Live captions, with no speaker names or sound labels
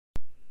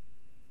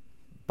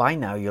By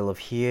now you'll have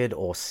heard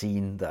or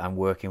seen that I'm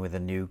working with a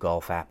new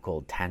golf app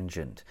called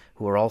Tangent,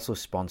 who are also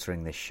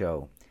sponsoring this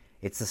show.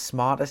 It's the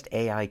smartest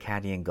AI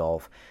caddy in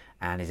golf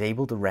and is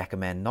able to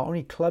recommend not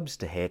only clubs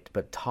to hit,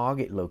 but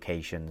target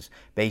locations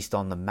based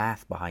on the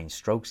math behind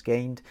strokes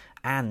gained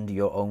and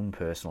your own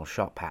personal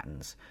shot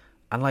patterns.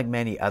 Unlike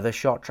many other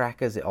shot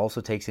trackers, it also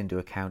takes into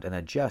account and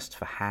adjusts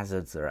for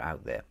hazards that are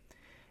out there.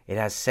 It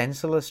has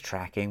sensorless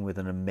tracking with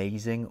an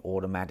amazing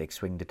automatic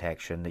swing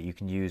detection that you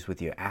can use with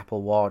your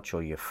Apple Watch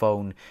or your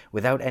phone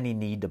without any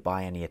need to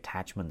buy any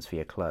attachments for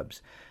your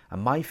clubs.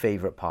 And my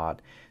favorite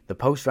part, the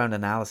post-round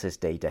analysis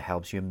data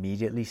helps you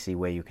immediately see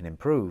where you can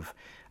improve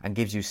and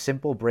gives you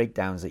simple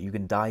breakdowns that you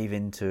can dive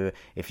into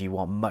if you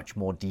want much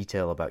more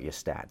detail about your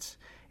stats.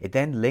 It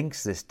then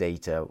links this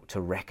data to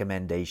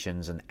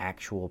recommendations and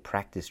actual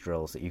practice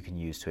drills that you can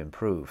use to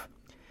improve.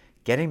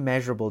 Getting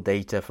measurable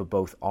data for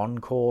both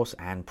on-course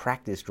and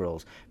practice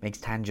drills makes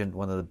Tangent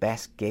one of the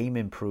best game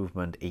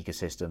improvement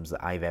ecosystems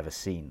that I've ever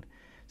seen.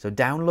 So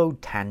download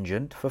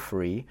Tangent for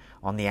free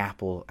on the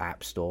Apple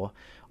App Store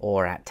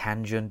or at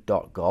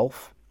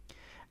tangent.golf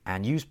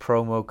and use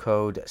promo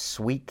code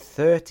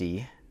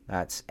SWEET30,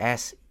 that's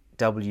SWEET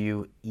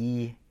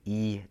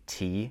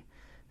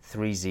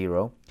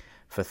 30,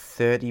 for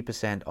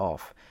 30%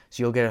 off.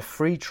 So you'll get a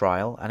free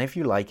trial, and if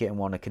you like it and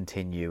want to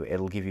continue,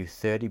 it'll give you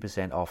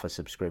 30% off a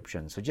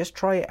subscription. So just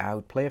try it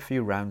out, play a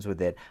few rounds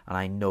with it, and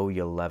I know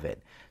you'll love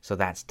it. So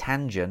that's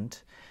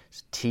Tangent,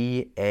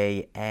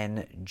 TANGENT,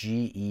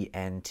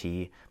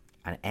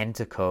 and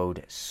enter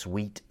code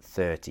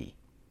SWEET30.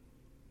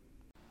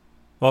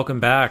 Welcome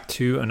back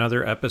to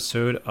another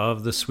episode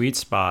of The Sweet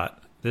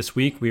Spot. This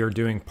week we are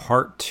doing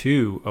part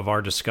 2 of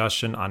our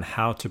discussion on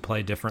how to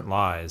play different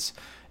lies.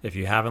 If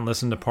you haven't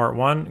listened to part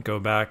 1, go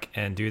back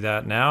and do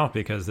that now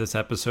because this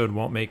episode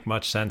won't make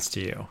much sense to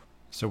you.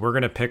 So we're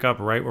going to pick up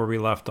right where we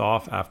left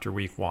off after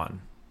week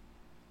 1.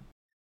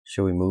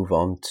 Shall we move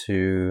on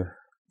to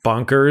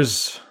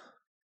bunkers?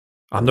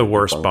 I'm the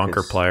worst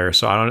bunker player.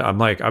 So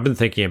I've been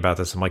thinking about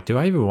this. I'm like, do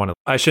I even want to?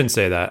 I shouldn't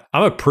say that.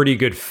 I'm a pretty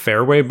good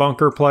fairway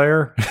bunker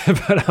player,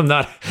 but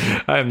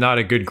I am not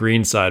a good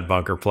greenside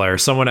bunker player.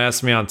 Someone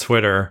asked me on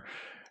Twitter,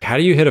 how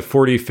do you hit a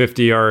 40,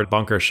 50 yard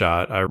bunker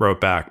shot? I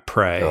wrote back,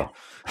 pray. Oh.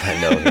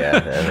 I know,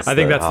 yeah. I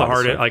think that's the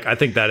hardest. I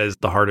think that is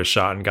the hardest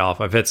shot in golf.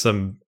 I've hit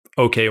some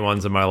okay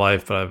ones in my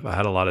life, but I've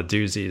had a lot of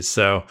doozies.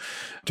 So,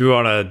 do we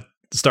want to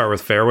start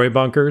with fairway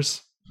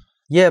bunkers?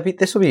 Yeah, but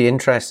this will be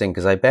interesting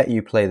because I bet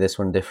you play this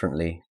one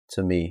differently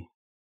to me.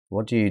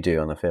 What do you do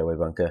on a fairway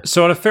bunker?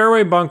 So, on a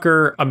fairway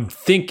bunker, I'm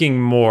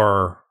thinking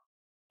more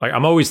like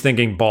I'm always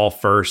thinking ball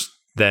first,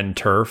 then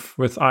turf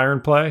with iron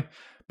play.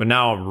 But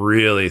now I'm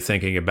really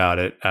thinking about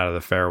it out of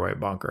the fairway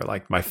bunker.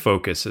 Like my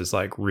focus is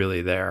like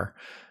really there.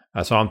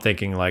 So I'm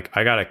thinking like,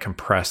 I got to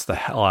compress the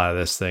hell out of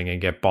this thing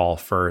and get ball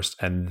first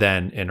and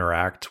then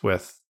interact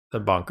with the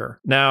bunker.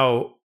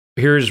 Now,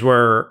 here's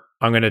where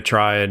I'm going to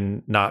try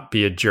and not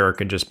be a jerk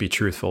and just be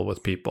truthful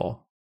with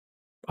people.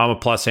 I'm a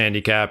plus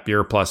handicap. You're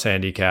a plus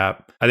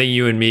handicap. I think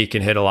you and me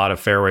can hit a lot of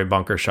fairway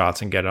bunker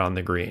shots and get it on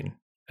the green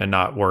and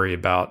not worry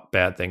about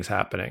bad things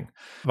happening.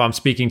 If I'm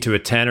speaking to a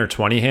 10 or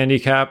 20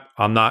 handicap,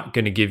 I'm not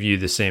going to give you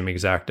the same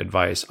exact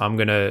advice.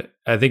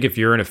 I think if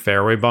you're in a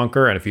fairway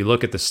bunker, and if you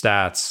look at the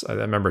stats, I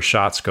remember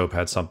ShotScope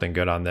had something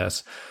good on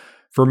this.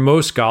 For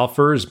most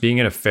golfers, being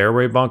in a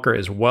fairway bunker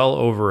is well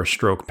over a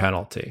stroke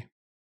penalty.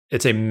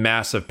 It's a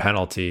massive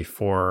penalty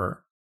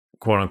for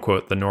quote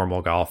unquote the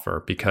normal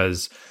golfer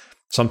because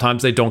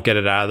sometimes they don't get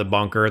it out of the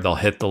bunker. They'll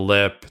hit the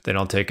lip. They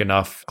don't take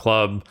enough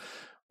club,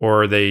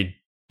 or they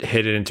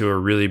hit it into a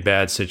really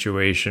bad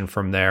situation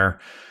from there.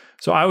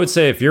 So I would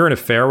say if you're in a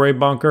fairway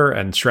bunker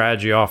and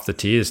strategy off the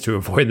tee is to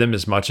avoid them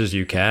as much as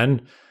you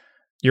can,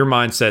 your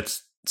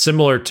mindset's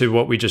similar to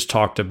what we just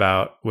talked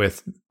about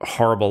with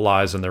horrible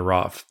lies in the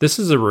rough. This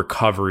is a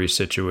recovery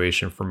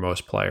situation for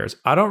most players.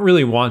 I don't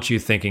really want you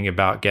thinking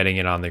about getting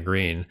it on the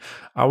green.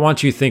 I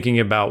want you thinking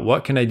about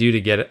what can I do to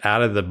get it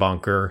out of the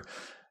bunker,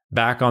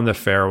 back on the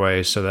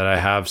fairway so that I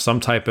have some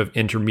type of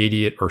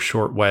intermediate or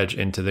short wedge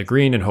into the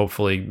green and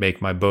hopefully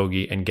make my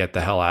bogey and get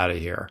the hell out of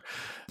here.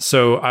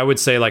 So I would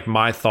say like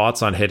my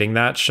thoughts on hitting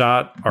that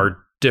shot are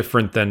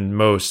different than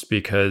most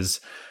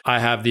because I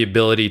have the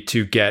ability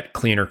to get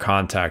cleaner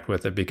contact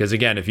with it. Because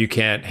again, if you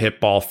can't hit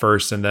ball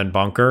first and then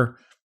bunker,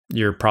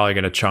 you're probably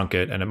going to chunk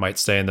it and it might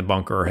stay in the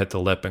bunker or hit the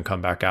lip and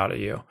come back out at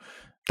you.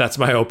 That's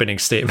my opening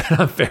statement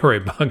on fairway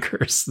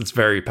bunkers. It's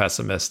very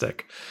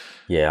pessimistic.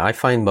 Yeah, I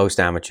find most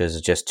amateurs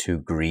are just too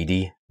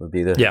greedy, would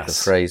be the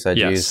phrase I'd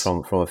use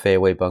from a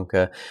fairway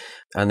bunker.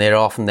 And they're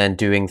often then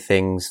doing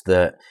things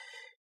that,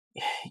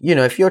 you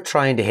know, if you're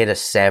trying to hit a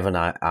 7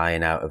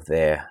 iron out of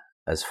there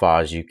as far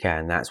as you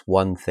can, that's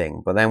one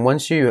thing. But then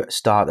once you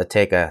start to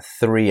take a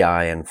 3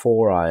 iron,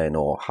 4 iron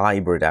or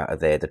hybrid out of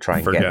there to try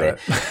and get there,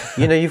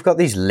 you know, you've got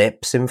these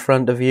lips in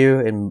front of you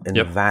in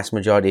the vast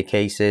majority of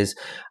cases.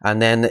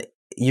 And then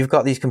you've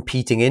got these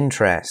competing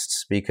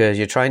interests because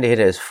you're trying to hit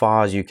it as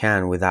far as you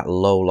can with that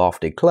low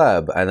lofted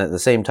club. And at the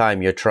same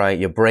time,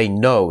 your brain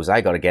knows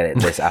I got to get it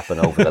this up and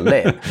over the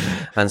lip.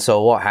 And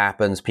so what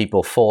happens?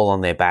 People fall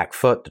on their back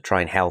foot to try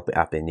and help it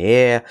up in the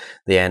air.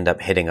 They end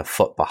up hitting a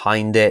foot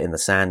behind it in the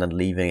sand and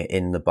leaving it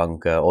in the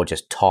bunker, or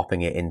just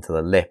topping it into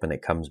the lip and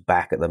it comes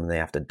back at them and they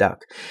have to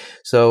duck.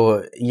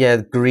 So yeah,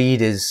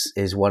 greed is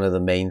one of the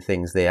main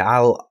things there.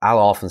 I'll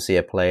often see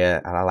a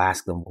player and I'll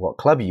ask them, what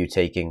club are you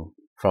taking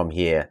from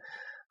here?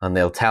 And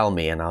they'll tell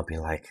me, and I'll be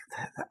like,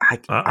 I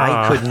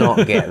could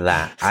not get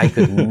that. I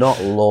could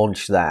not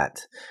launch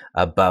that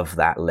above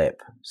that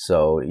lip.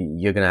 So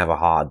you're going to have a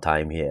hard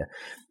time here.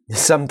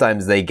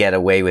 Sometimes they get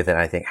away with it. And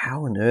I think,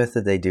 how on earth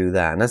did they do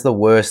that? And that's the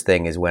worst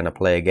thing, is when a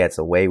player gets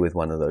away with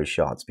one of those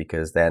shots,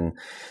 because then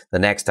the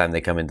next time they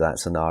come into that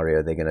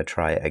scenario, they're going to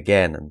try it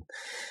again. And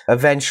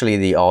eventually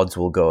the odds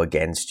will go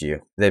against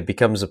you. There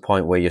becomes a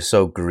point where you're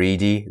so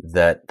greedy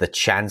that the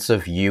chance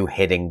of you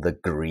hitting the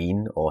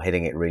green or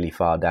hitting it really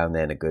far down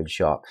there in a good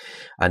shot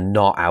are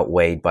not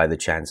outweighed by the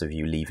chance of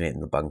you leaving it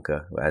in the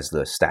bunker, as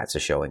the stats are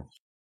showing.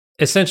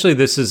 Essentially,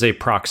 this is a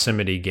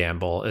proximity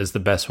gamble, is the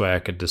best way I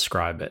could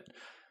describe it.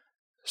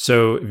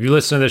 So if you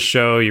listen to this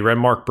show, you read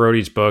Mark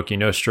Brody's book, you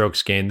know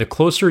strokes gained, the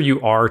closer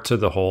you are to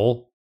the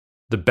hole,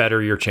 the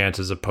better your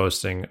chances of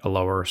posting a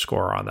lower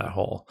score on that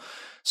hole.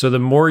 So the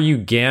more you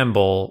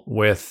gamble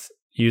with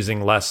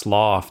using less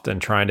loft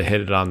and trying to hit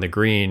it on the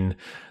green,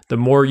 the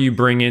more you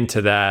bring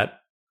into that,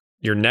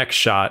 your next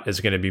shot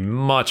is going to be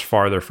much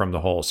farther from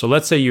the hole. So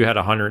let's say you had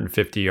a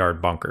 150-yard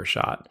bunker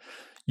shot.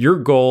 Your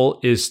goal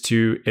is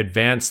to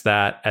advance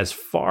that as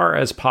far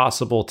as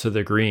possible to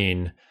the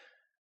green,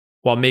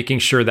 while making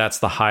sure that's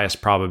the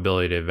highest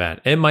probability event.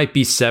 It might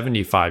be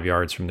 75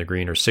 yards from the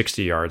green or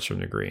 60 yards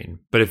from the green.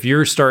 But if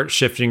you start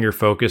shifting your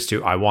focus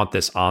to, I want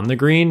this on the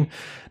green,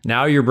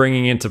 now you're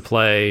bringing into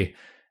play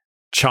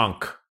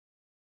chunk,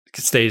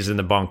 stays in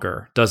the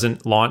bunker,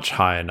 doesn't launch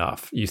high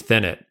enough. You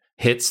thin it,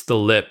 hits the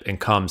lip and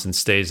comes and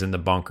stays in the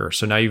bunker.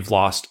 So now you've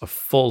lost a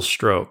full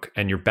stroke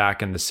and you're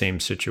back in the same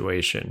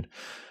situation.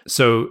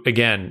 So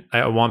again,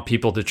 I want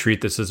people to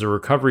treat this as a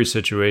recovery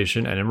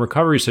situation. And in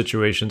recovery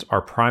situations,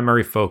 our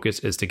primary focus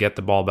is to get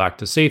the ball back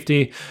to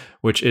safety,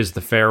 which is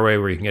the fairway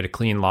where you can get a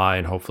clean lie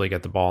and hopefully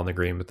get the ball in the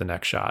green with the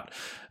next shot.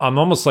 I'm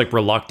almost like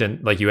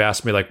reluctant, like you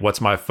asked me, like,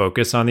 what's my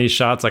focus on these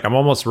shots? Like I'm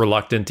almost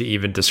reluctant to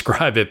even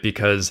describe it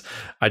because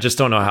I just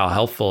don't know how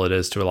helpful it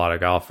is to a lot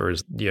of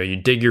golfers. You know, you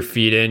dig your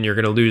feet in, you're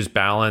going to lose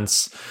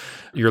balance.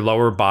 Your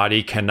lower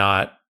body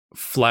cannot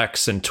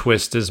flex and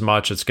twist as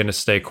much. It's going to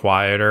stay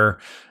quieter.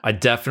 I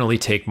definitely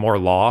take more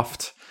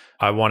loft.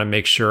 I want to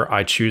make sure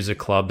I choose a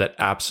club that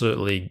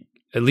absolutely,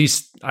 at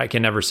least I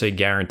can never say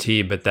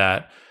guarantee, but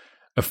that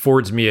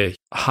affords me a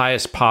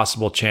highest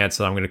possible chance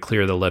that I'm going to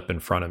clear the lip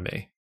in front of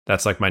me.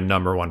 That's like my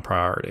number one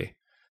priority.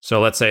 So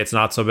let's say it's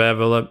not so bad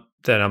of a lip,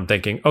 then I'm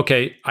thinking,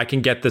 okay, I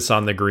can get this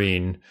on the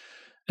green.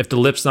 If the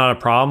lip's not a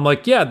problem,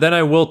 like, yeah, then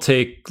I will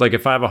take, like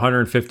if I have a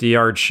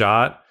 150-yard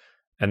shot,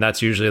 and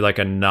that's usually like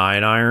a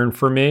 9-iron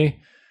for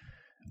me,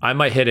 I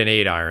might hit an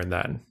 8-iron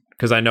then,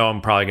 because I know I'm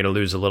probably going to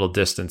lose a little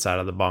distance out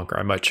of the bunker.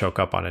 I might choke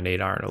up on an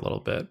 8-iron a little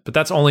bit, but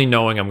that's only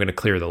knowing I'm going to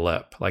clear the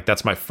lip. Like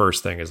that's my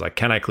first thing, is like,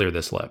 can I clear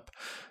this lip?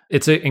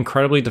 It's an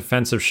incredibly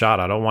defensive shot.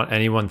 I don't want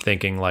anyone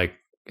thinking like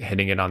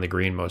hitting it on the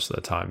green most of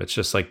the time. It's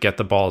just like, get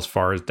the ball as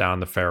far as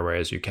down the fairway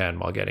as you can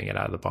while getting it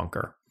out of the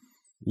bunker.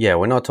 Yeah,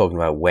 we're not talking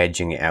about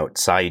wedging it out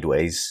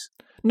sideways.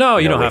 No,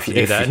 you don't have to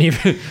do that. And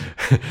even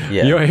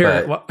yeah, you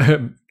hear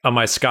on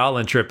my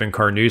Scotland trip in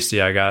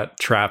Carnoustie, I got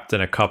trapped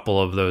in a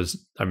couple of those.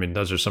 I mean,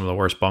 those are some of the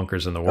worst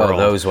bunkers in the world. Oh,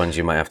 those ones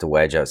you might have to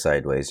wedge out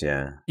sideways,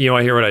 yeah. You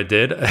want to hear what I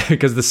did?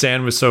 Because the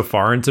sand was so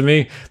foreign to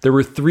me. There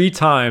were 3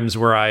 times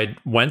where I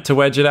went to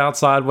wedge it out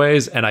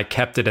sideways and I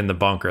kept it in the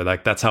bunker.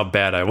 Like, that's how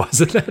bad I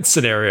was in that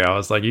scenario. I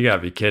was like, you got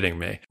to be kidding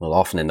me. Well,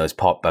 often in those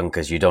pot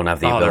bunkers, you don't have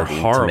the ability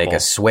to make a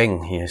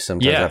swing. You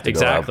sometimes have to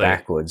go out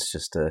backwards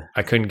just to...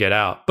 I couldn't get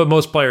out. But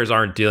most players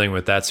aren't dealing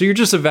with that. So you're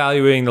just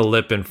evaluating the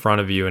lip in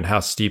front of you and how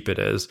steep it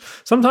is.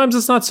 Sometimes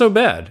it's not so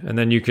bad. And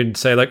then you can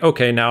say like,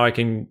 okay, now I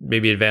can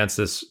maybe advance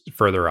this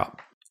further up.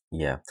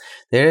 Yeah.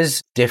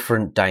 There's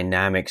different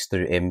dynamics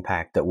through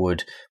impact that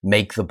would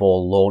make the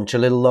ball launch a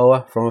little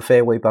lower from a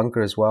fairway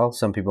bunker as well.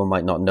 Some people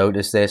might not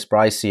notice this, but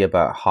I see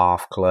about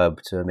half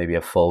club to maybe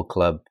a full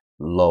club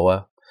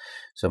lower.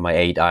 So my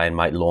 8-iron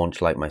might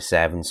launch like my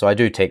 7. So I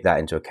do take that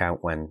into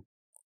account when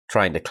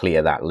trying to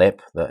clear that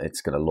lip, that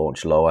it's going to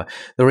launch lower.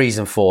 The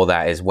reason for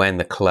that is when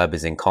the club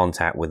is in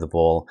contact with the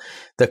ball,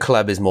 the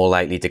club is more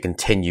likely to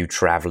continue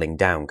traveling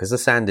down because the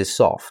sand is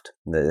soft.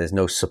 There's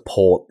no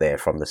support there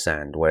from the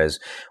sand. Whereas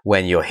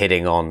when you're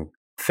hitting on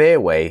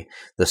fairway,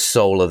 the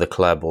sole of the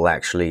club will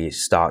actually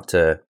start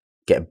to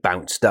get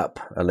bounced up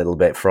a little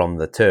bit from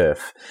the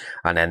turf.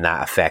 And then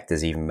that effect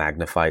is even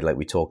magnified like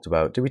we talked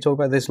about. Did we talk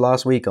about this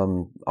last week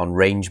on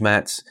range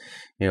mats?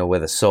 You know,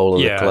 where the sole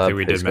of the club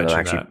is going to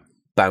actually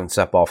bounce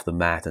up off the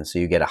mat. And so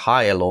you get a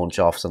higher launch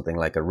off something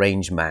like a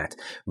range mat,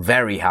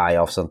 very high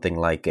off something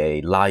like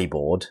a lie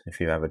board, if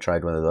you've ever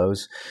tried one of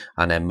those,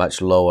 and then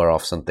much lower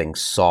off something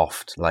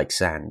soft like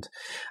sand.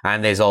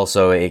 And there's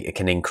also, it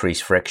can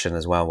increase friction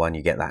as well when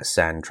you get that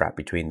sand trapped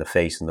between the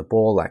face and the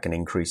ball. That can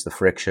increase the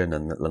friction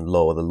and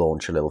lower the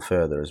launch a little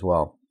further as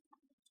well.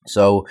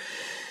 So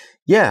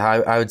yeah,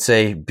 I would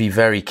say be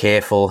very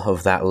careful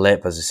of that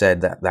lip. As I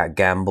said, that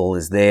gamble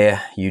is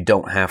there. You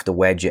don't have to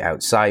wedge it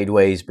out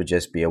sideways, but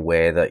just be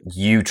aware that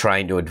you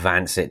trying to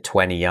advance it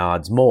 20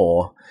 yards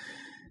more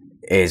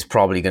is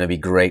probably going to be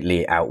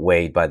greatly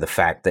outweighed by the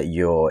fact that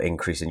you're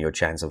increasing your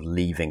chance of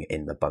leaving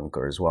in the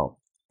bunker as well.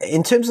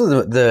 In terms of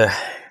the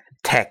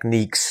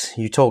techniques,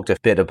 you talked a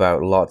bit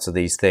about lots of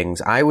these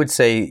things. I would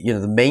say,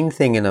 the main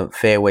thing in a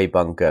fairway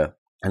bunker,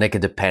 and it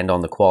could depend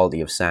on the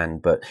quality of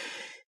sand, but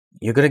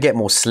you're going to get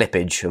more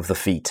slippage of the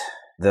feet.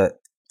 The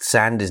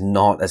sand is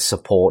not as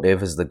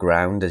supportive as the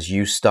ground. As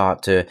you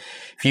start to,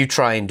 if you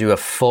try and do a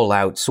full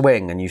out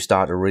swing and you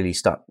start to really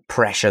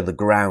pressure the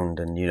ground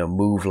and,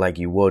 move like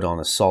you would on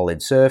a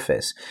solid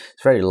surface,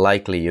 it's very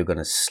likely you're going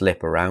to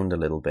slip around a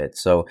little bit.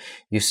 So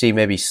you see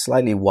maybe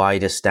slightly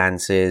wider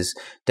stances,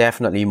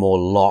 definitely more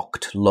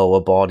locked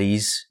lower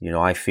bodies.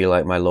 I feel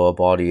like my lower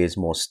body is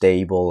more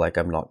stable, like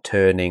I'm not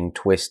turning,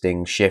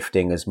 twisting,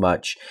 shifting as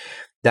much.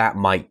 That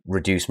might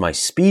reduce my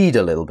speed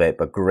a little bit,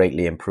 but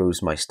greatly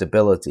improves my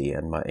stability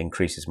and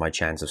increases my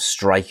chance of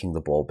striking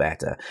the ball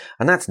better.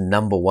 And that's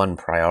number one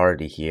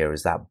priority here,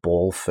 is that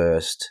ball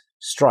first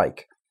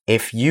strike.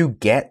 If you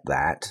get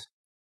that,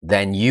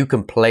 then you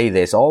can play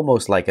this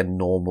almost like a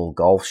normal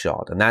golf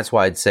shot. And that's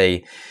why I'd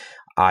say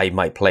I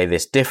might play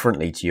this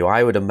differently to you.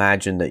 I would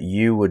imagine that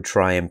you would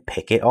try and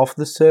pick it off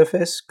the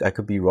surface. I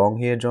could be wrong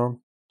here, John.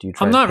 Do you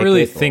try I'm not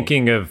really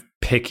thinking of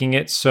picking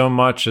it so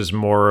much as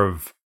more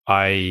of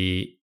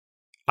I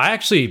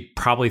actually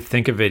probably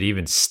think of it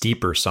even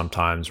steeper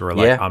sometimes,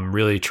 where I'm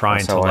really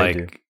trying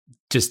to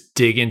just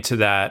dig into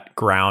that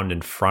ground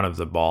in front of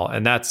the ball.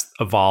 And that's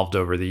evolved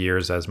over the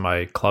years as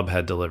my club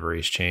head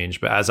deliveries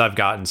change. But as I've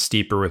gotten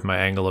steeper with my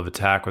angle of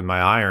attack with my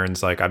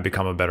irons, I've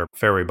become a better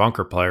fairway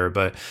bunker player.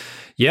 But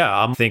yeah,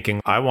 I'm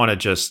thinking I want to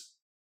just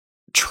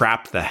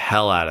trap the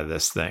hell out of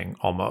this thing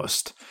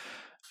almost.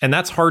 And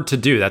that's hard to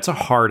do. That's a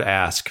hard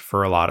ask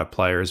for a lot of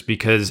players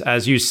because,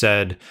 as you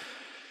said,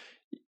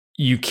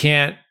 you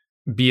can't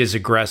be as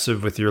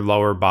aggressive with your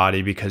lower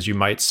body because you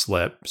might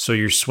slip. So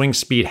your swing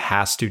speed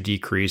has to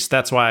decrease.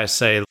 That's why I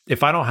say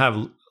if I don't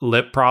have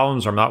lip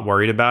problems or I'm not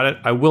worried about it,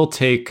 I will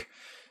take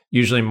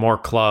usually more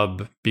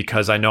club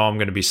because I know I'm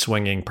going to be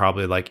swinging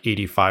probably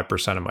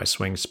 85% of my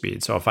swing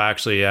speed. So if I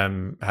actually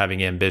am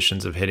having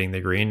ambitions of hitting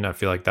the green, I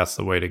feel like that's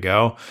the way to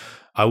go.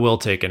 I will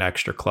take an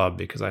extra club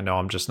because I know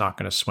I'm just not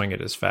going to swing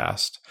it as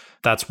fast.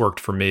 That's worked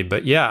for me.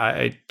 But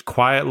yeah,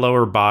 quiet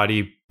lower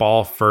body,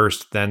 ball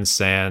first, then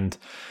sand.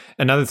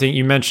 Another thing,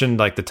 you mentioned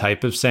the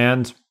type of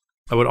sand.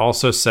 I would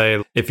also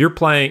say if you're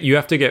playing, you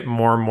have to get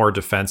more and more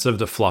defensive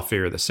the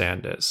fluffier the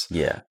sand is.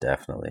 Yeah,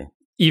 definitely.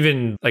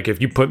 Even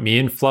if you put me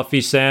in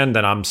fluffy sand,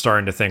 then I'm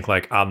starting to think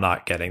I'm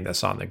not getting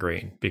this on the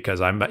green because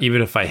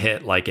even if I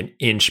hit an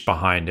inch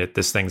behind it,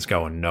 this thing's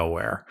going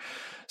nowhere.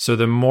 So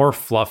the more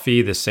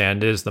fluffy the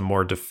sand is, the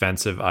more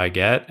defensive I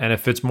get. And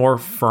if it's more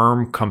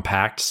firm,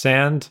 compact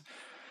sand,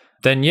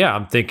 then yeah,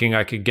 I'm thinking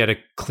I could get a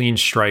clean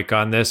strike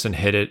on this and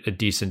hit it a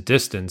decent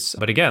distance.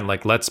 But again,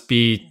 let's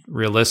be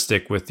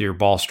realistic with your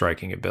ball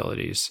striking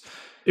abilities.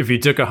 If you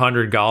took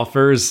 100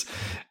 golfers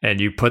and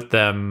you put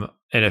them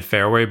in a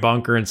fairway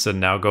bunker and said,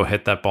 now go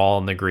hit that ball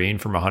on the green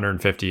from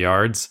 150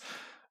 yards,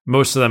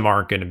 most of them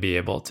aren't going to be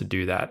able to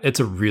do that. It's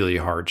a really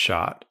hard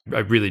shot. I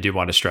really do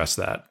want to stress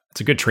that.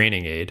 It's a good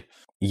training aid.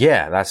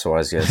 Yeah, that's what I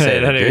was going to say.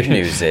 The good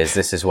news is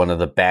this is one of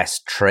the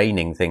best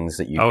training things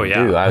that you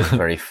can do. I was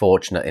very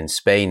fortunate in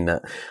Spain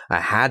that I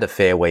had a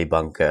fairway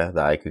bunker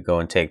that I could go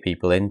and take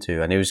people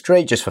into. And it was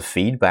great just for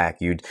feedback.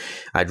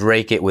 I'd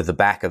rake it with the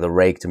back of the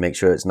rake to make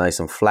sure it's nice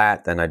and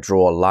flat. Then I'd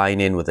draw a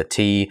line in with a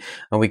tee.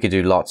 And we could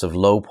do lots of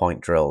low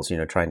point drills,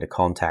 trying to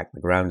contact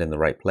the ground in the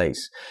right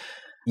place.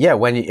 Yeah,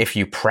 if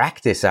you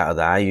practice out of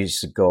that, I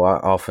used to go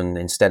out often,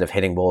 instead of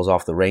hitting balls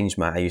off the range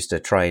mat, I used to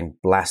try and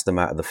blast them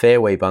out of the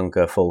fairway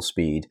bunker full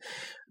speed.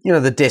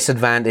 The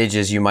disadvantage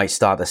is you might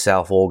start to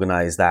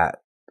self-organize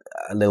that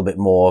a little bit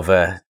more of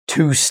a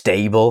too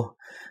stable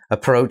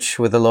approach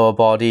with the lower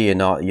body. You're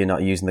not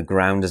using the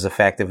ground as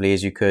effectively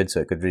as you could, so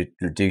it could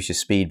reduce your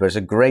speed. But it's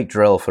a great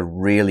drill for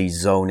really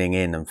zoning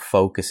in and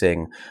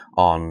focusing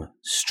on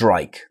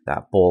strike,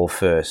 that ball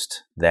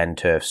first, then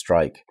turf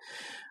strike.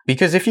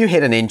 Because if you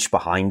hit an inch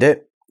behind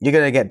it, you're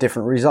going to get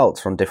different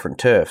results from different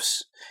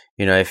turfs.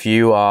 If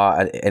you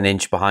are an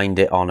inch behind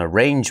it on a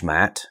range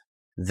mat,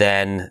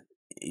 then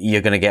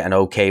you're going to get an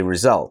okay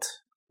result.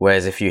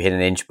 Whereas if you hit an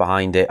inch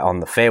behind it on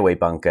the fairway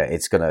bunker,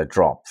 it's going to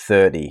drop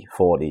 30,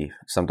 40,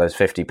 sometimes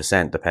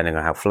 50%, depending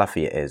on how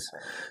fluffy it is.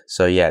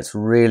 So yeah, it's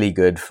really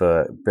good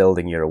for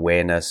building your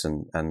awareness.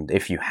 And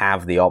if you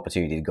have the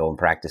opportunity to go and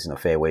practice in a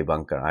fairway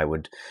bunker, I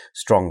would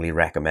strongly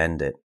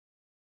recommend it.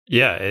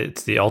 Yeah,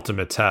 it's the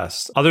ultimate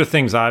test. Other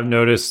things I've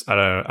noticed, I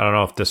don't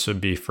know if this would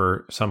be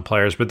for some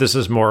players, but this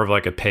is more of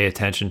like a pay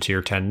attention to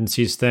your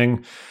tendencies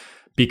thing.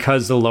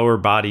 Because the lower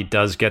body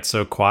does get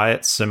so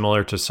quiet,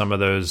 similar to some of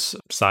those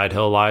side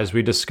hill lies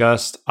we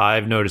discussed,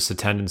 I've noticed a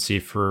tendency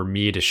for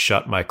me to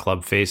shut my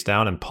club face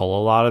down and pull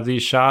a lot of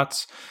these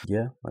shots.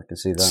 Yeah, I can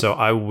see that. So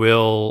I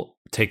will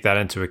take that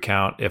into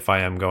account if I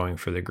am going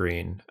for the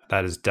green.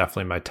 That is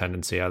definitely my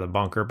tendency out of the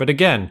bunker. But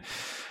again,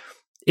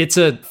 it's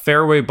a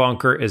fairway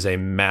bunker is a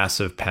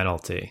massive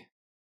penalty.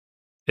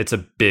 It's a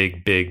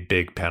big, big,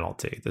 big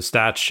penalty. The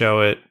stats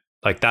show it.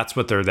 Like, that's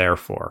what they're there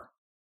for.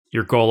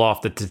 Your goal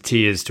off the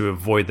tee is to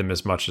avoid them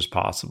as much as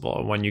possible.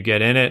 And when you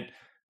get in it,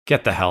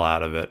 get the hell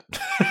out of it.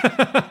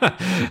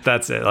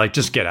 That's it. Like,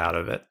 just get out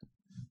of it.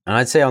 And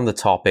I'd say on the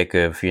topic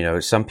of,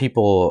 some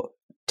people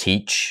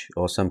teach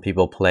or some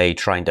people play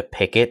trying to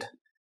pick it,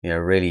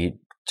 really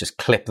just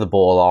clip the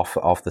ball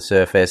off the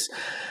surface.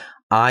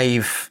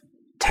 I've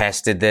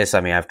tested this.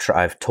 I mean,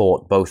 I've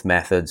taught both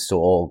methods to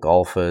all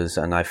golfers,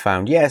 and I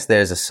found, yes,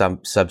 there's a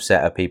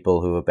subset of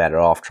people who are better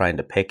off trying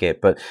to pick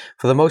it. But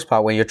for the most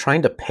part, when you're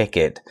trying to pick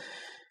it,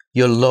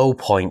 your low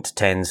point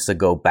tends to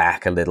go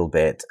back a little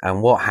bit.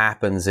 And what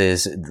happens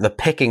is the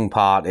picking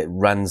part, it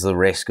runs the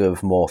risk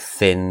of more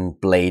thin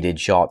bladed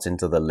shots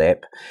into the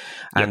lip.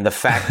 Yep. And the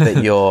fact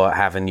that you're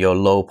having your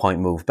low point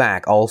move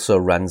back also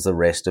runs the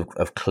risk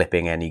of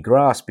clipping any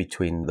grass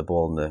between the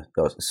ball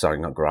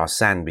and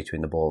sand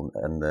between the ball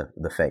and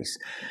the face.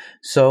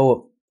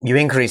 So you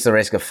increase the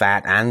risk of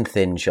fat and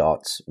thin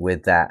shots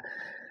with that.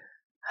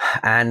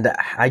 And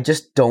I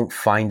just don't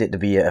find it to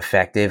be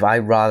effective.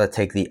 I'd rather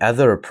take the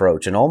other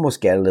approach and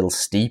almost get a little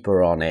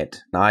steeper on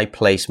it. I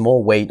place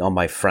more weight on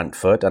my front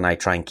foot and I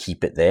try and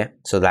keep it there.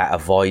 So that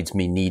avoids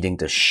me needing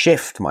to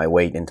shift my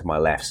weight into my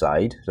left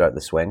side throughout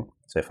the swing.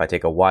 So if I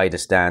take a wider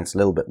stance, a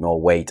little bit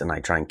more weight, and I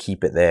try and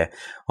keep it there,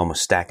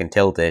 almost stack and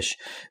tiltish,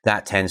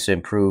 that tends to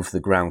improve the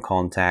ground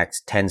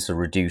contact, tends to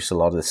reduce a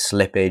lot of the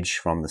slippage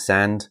from the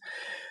sand.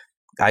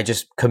 I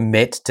just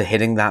commit to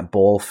hitting that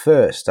ball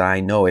first. I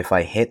know if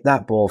I hit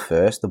that ball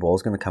first, the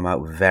ball's going to come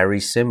out very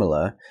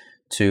similar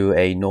to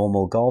a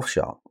normal golf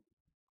shot.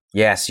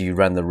 Yes, you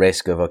run the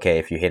risk of, okay,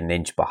 if you hit an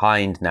inch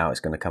behind, now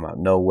it's going to come out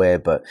nowhere.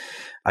 But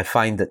I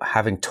find that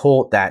having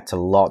taught that to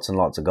lots and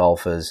lots of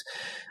golfers,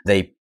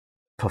 they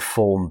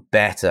perform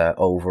better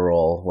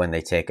overall when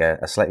they take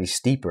a slightly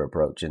steeper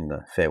approach in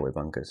the fairway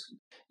bunkers.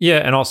 Yeah,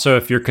 and also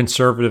if you're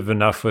conservative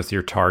enough with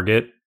your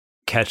target,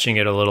 catching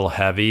it a little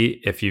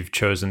heavy, if you've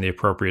chosen the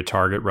appropriate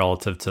target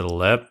relative to the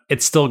lip,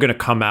 it's still going to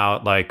come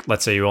out like,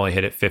 let's say you only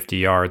hit it 50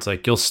 yards,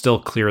 like you'll still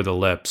clear the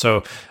lip.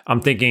 So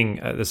I'm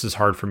thinking, this is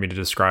hard for me to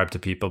describe to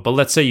people, but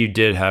let's say you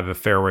did have a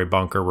fairway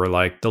bunker where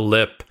like the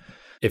lip,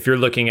 if you're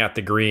looking at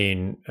the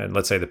green, and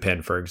let's say the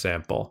pin, for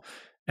example,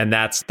 and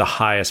that's the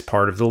highest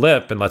part of the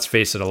lip. And let's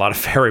face it, a lot of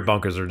fairway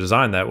bunkers are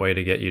designed that way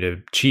to get you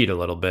to cheat a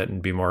little bit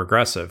and be more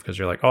aggressive because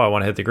you're like, oh, I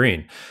want to hit the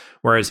green.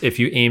 Whereas if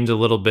you aimed a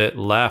little bit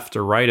left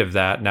or right of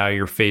that, now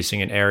you're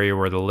facing an area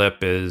where the lip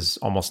is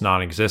almost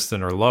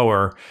non-existent or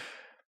lower.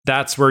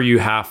 That's where you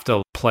have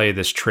to play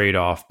this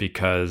trade-off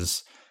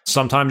because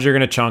sometimes you're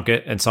going to chunk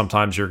it and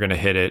sometimes you're going to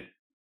hit it.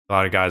 A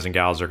lot of guys and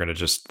gals are going to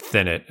just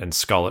thin it and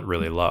scull it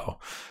really low.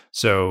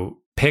 So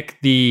pick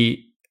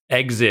the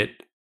exit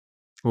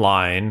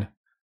line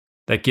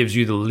that gives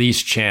you the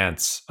least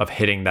chance of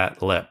hitting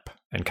that lip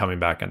and coming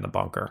back in the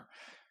bunker.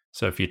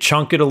 So if you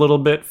chunk it a little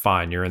bit,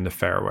 fine, you're in the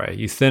fairway.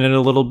 You thin it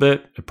a little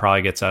bit, it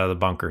probably gets out of the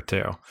bunker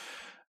too.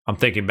 I'm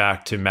thinking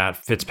back to Matt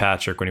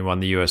Fitzpatrick when he won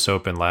the US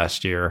Open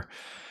last year.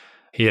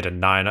 He had a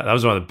 9. That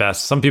was one of the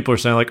best. Some people are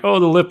saying like, oh,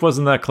 the lip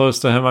wasn't that close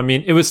to him. I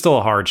mean, it was still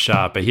a hard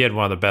shot, but he had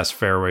one of the best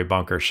fairway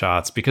bunker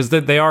shots because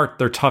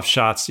they're tough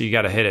shots. So you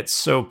got to hit it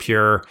so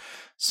pure,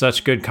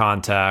 such good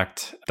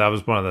contact. That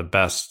was one of the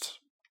best,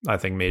 I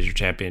think, major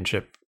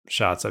championship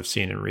shots I've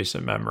seen in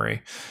recent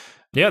memory.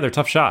 Yeah, they're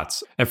tough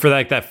shots. And for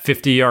that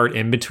 50-yard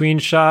in-between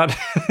shot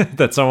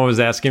that someone was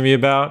asking me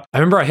about, I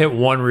remember I hit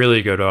one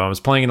really good one. I was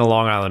playing in the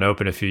Long Island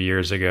Open a few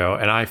years ago,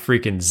 and I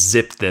freaking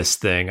zipped this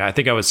thing. I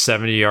think I was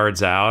 70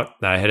 yards out,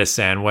 and I hit a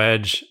sand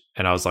wedge,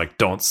 and I was like,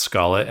 don't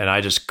scull it. And I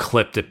just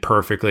clipped it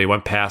perfectly,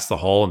 went past the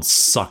hole, and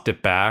sucked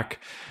it back.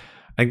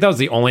 I think that was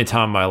the only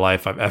time in my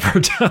life I've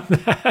ever done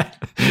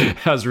that.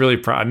 I was really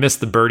proud. I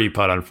missed the birdie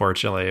putt,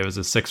 unfortunately. It was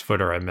a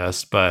 6-footer I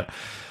missed, but...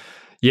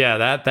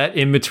 yeah, that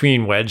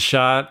in-between wedge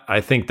shot,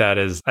 I think that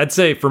is, I'd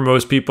say for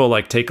most people,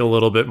 like take a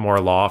little bit more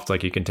loft,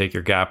 like you can take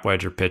your gap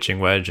wedge or pitching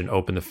wedge and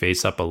open the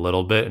face up a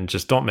little bit and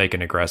just don't make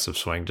an aggressive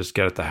swing. Just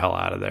get it the hell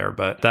out of there.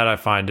 But that I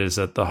find is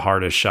that the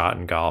hardest shot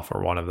in golf,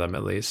 or one of them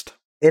at least.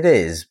 It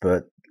is,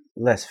 but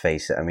let's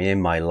face it. I mean, in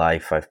my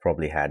life, I've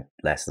probably had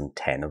less than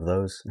 10 of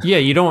those. Yeah,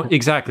 you don't,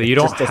 exactly. You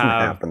don't doesn't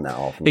happen that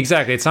often.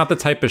 Exactly. It's not the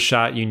type of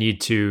shot you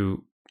need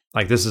to...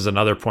 like, this is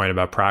another point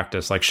about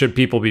practice. Like, should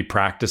people be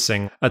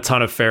practicing a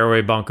ton of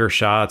fairway bunker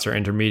shots or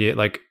intermediate?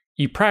 Like,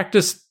 you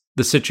practice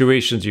the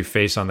situations you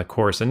face on the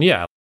course. And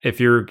yeah, if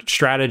your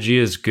strategy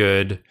is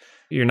good,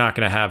 you're not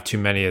going to have too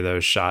many of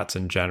those shots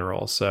in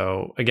general.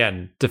 So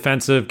again,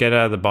 defensive, get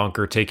out of the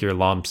bunker, take your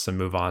lumps and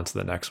move on to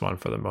the next one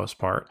for the most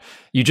part.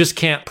 You just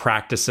can't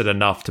practice it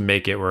enough to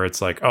make it where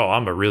it's like, oh,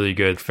 I'm a really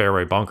good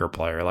fairway bunker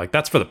player. Like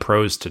that's for the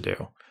pros to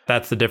do.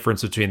 That's the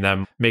difference between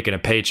them making a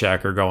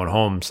paycheck or going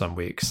home some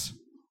weeks.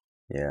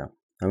 Yeah.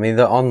 I mean,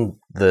 on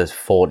the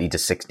 40 to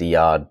 60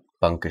 yard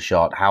bunker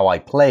shot, how I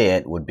play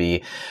it would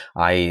be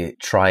I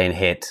try and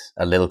hit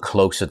a little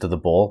closer to the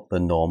ball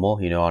than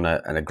normal. You know, on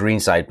a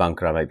greenside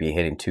bunker, I might be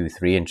hitting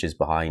 2-3 inches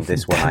behind.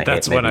 This one I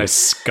that's hit when I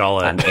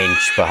skull it an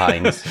inch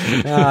behind.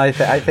 No,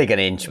 I think an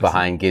inch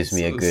behind gives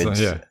me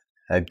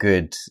a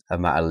good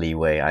amount of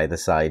leeway either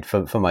side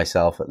for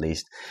myself at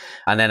least.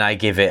 And then I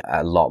give it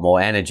a lot more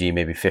energy,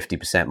 maybe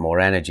 50% more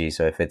energy.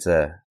 So if it's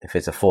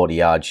a 40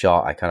 yard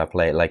shot, I kind of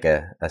play it like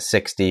a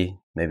 60,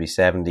 maybe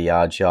 70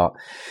 yard shot.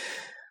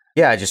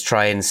 Yeah, I just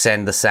try and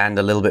send the sand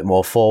a little bit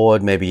more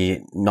forward,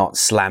 maybe not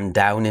slam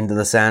down into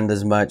the sand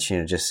as much, you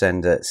know, just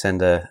send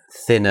a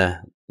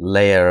thinner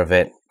layer of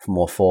it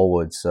more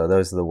forward. So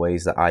those are the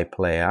ways that I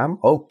play. I'm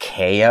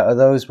okay out of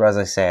those, but as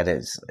I said,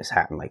 it's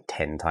happened like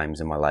 10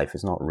 times in my life.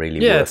 It's not really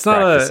worth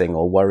practicing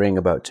or worrying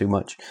about too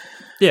much.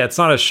 Yeah, it's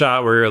not a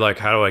shot where you're like,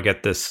 how do I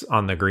get this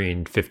on the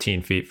green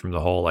 15 feet from the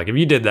hole? Like if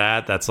you did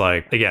that, that's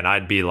like, again,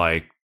 I'd be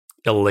like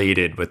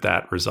elated with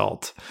that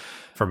result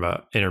from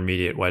a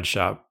intermediate wedge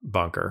shot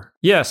bunker.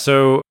 Yeah,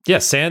 so yeah,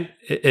 sand,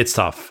 it's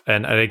tough.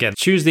 And again,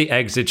 choose the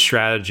exit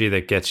strategy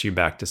that gets you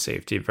back to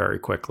safety very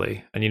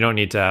quickly. And you don't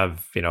need to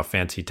have, you know,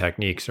 fancy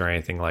techniques or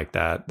anything like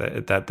that.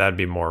 That'd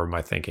be more of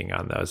my thinking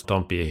on those.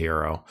 Don't be a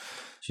hero.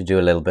 Should do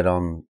a little bit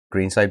on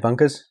greenside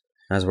bunkers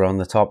as we're on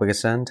the topic of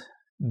sand?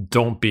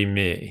 Don't be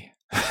me.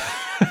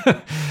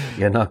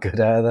 You're not good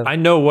at them? I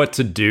know what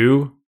to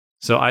do.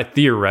 So I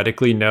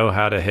theoretically know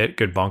how to hit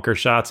good bunker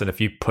shots. And if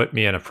you put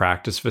me in a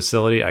practice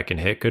facility, I can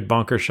hit good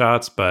bunker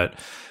shots. But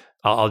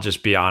I'll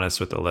just be honest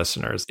with the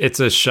listeners. It's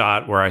a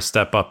shot where I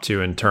step up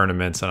to in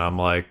tournaments and I'm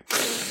like,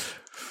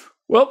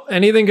 well,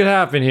 anything could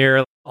happen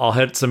here. I'll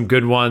hit some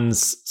good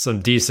ones, some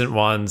decent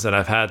ones. And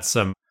I've had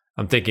some,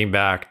 I'm thinking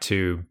back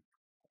to,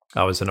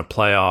 I was in a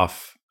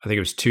playoff, I think it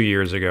was 2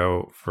 years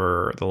ago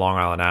for the Long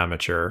Island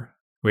Amateur.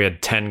 We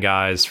had 10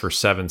 guys for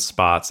 7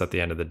 spots at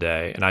the end of the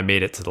day. And I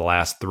made it to the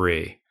last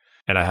 3.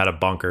 And I had a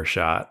bunker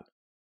shot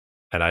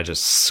and I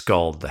just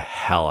sculled the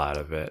hell out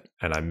of it.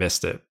 And I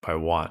missed it by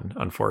 1,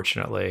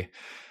 unfortunately.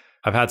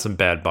 I've had some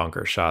bad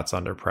bunker shots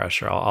under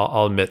pressure.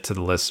 I'll admit to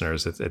the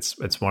listeners,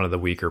 it's one of the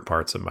weaker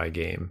parts of my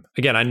game.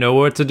 Again, I know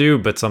what to do,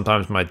 but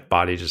sometimes my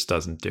body just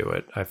doesn't do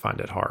it. I find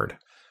it hard.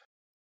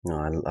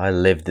 No, I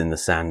lived in the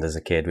sand as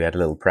a kid. We had a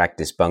little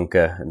practice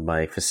bunker in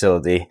my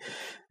facility.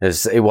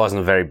 It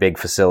wasn't a very big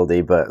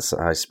facility, but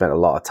I spent a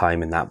lot of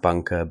time in that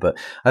bunker. But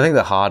I think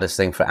the hardest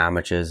thing for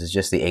amateurs is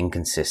just the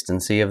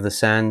inconsistency of the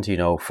sand. You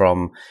know,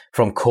 from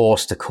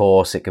course to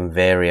course, it can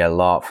vary a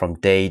lot. From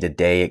day to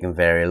day, it can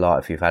vary a lot.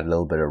 If you've had a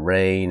little bit of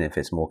rain, if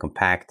it's more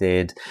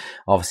compacted,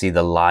 obviously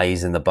the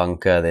lies in the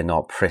bunker, they're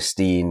not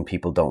pristine.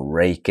 People don't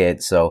rake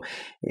it. So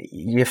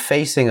you're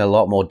facing a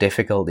lot more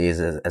difficulty as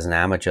an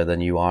amateur than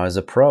you are as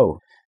a pro.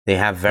 They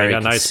have very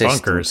nice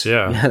bunkers,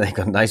 yeah. They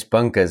got nice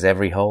bunkers.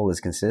 Every hole is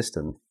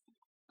consistent.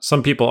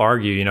 Some people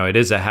argue, you know, it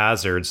is a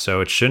hazard,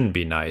 so it shouldn't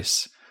be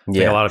nice. I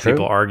think a lot of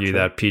people argue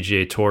that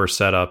PGA Tour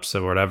setups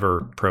or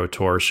whatever pro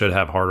tour should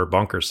have harder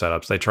bunker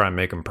setups. They try and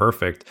make them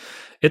perfect.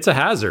 It's a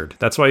hazard.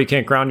 That's why you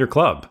can't ground your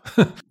club.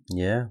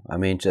 Yeah, I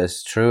mean,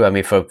 it's true. I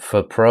mean, for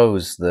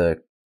pros,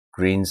 the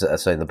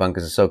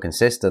bunkers are so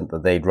consistent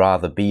that they'd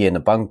rather be in a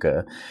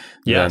bunker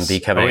than be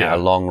coming out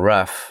a long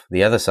rough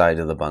the other side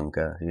of the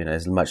bunker. You know,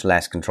 there's much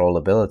less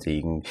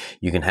controllability.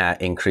 You can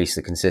increase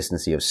the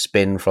consistency of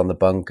spin from the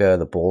bunker.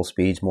 The ball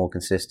speed's more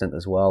consistent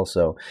as well.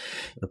 So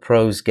the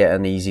pros get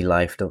an easy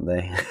life, don't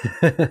they?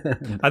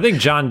 I think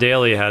John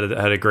Daly had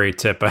a great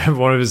tip.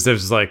 One of his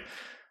tips was like,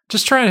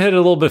 just try and hit it a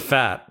little bit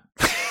fat.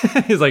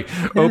 He's like,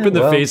 open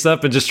the face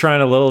up and just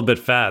trying a little bit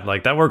fat.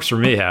 Like that works for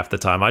me half the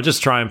time. I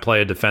just try and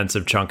play a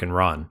defensive chunk and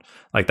run.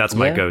 Like that's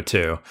my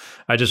go-to.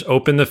 I just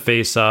open the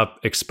face up,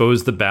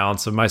 expose the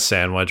bounce of my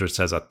sand wedge, which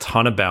has a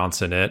ton of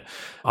bounce in it.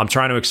 I'm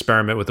trying to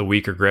experiment with a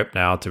weaker grip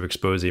now to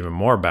expose even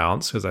more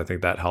bounce because I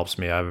think that helps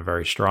me. I have a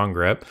very strong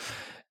grip.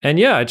 And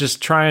yeah, I just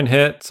try and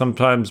hit.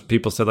 Sometimes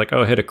people said like,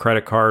 oh, hit a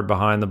credit card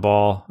behind the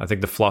ball. I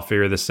think the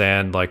fluffier the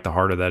sand, like the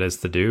harder that is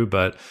to do.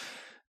 But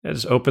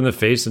just open the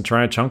face and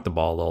try and chunk the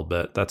ball a little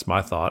bit. That's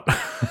my thought.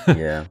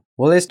 Yeah.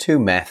 Well, there's 2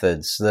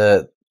 methods.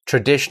 The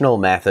traditional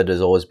method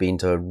has always been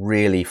to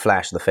really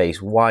flash the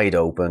face wide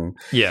open.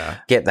 Yeah.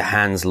 Get the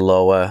hands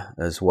lower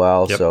as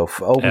well. Yep. So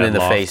opening the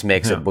face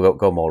makes it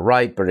go more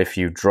right, but if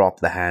you drop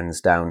the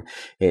hands down,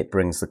 it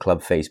brings the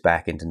club face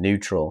back into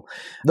neutral.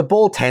 The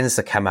ball tends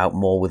to come out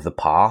more with the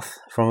path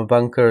from a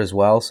bunker as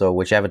well. So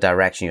whichever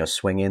direction you're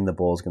swinging, the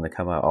ball's going to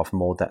come out off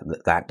more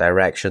that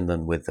direction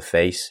than with the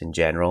face in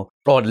general.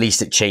 Or at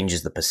least it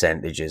changes the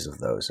percentages of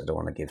those. I don't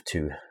want to give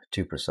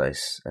too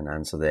precise an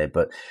answer there,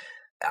 but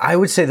I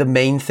would say the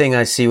main thing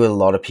I see with a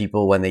lot of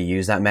people when they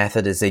use that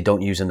method is they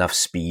don't use enough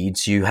speed.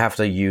 So you have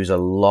to use a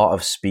lot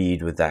of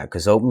speed with that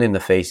because opening the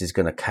face is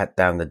going to cut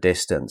down the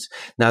distance.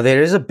 Now,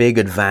 there is a big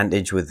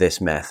advantage with this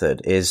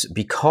method is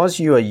because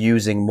you are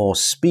using more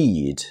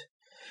speed,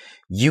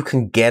 you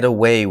can get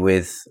away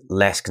with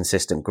less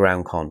consistent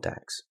ground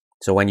contacts.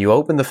 So when you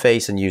open the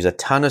face and use a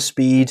ton of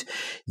speed,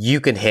 you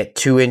can hit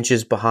 2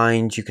 inches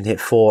behind, you can hit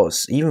 4,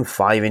 even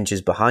 5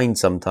 inches behind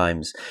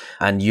sometimes,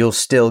 and you'll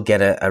still get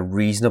a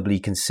reasonably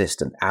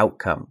consistent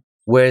outcome.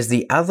 Whereas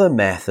the other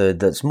method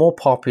that's more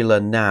popular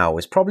now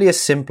is probably a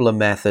simpler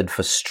method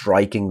for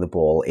striking the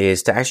ball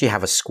is to actually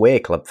have a square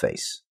club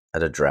face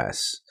at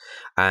address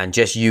and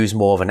just use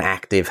more of an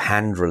active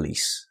hand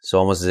release. So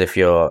almost as if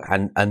you're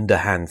an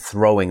underhand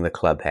throwing the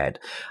club head.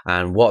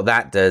 And what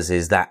that does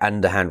is that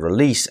underhand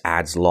release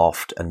adds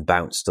loft and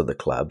bounce to the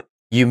club.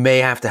 You may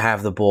have to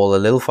have the ball a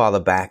little farther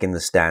back in the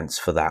stance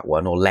for that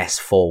one, or less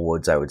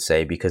forwards, I would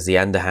say, because the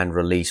underhand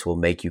release will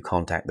make you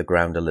contact the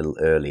ground a little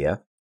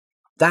earlier.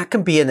 That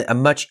can be a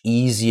much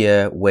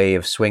easier way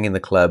of swinging the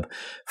club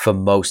for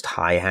most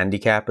high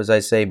handicappers, I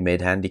say,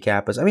 mid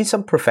handicappers. I mean,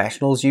 some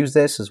professionals use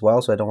this as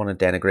well, so I don't want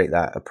to denigrate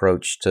that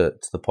approach to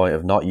the point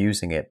of not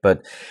using it.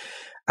 But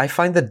I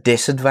find the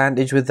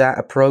disadvantage with that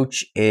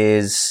approach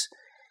is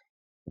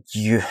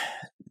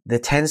there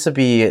tends to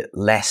be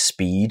less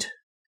speed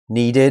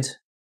needed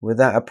with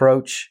that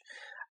approach.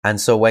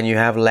 And so when you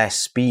have less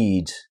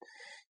speed,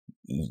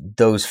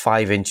 those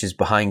 5 inches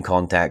behind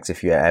contacts,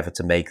 if you're ever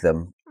to make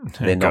them,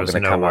 they're not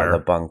going to come out of the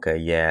bunker.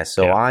 Yeah.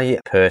 So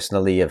I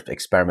personally have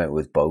experimented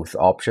with both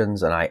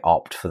options and I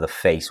opt for the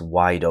face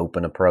wide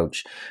open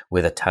approach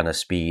with a ton of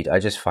speed. I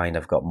just find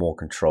I've got more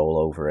control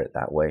over it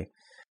that way.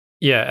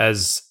 Yeah.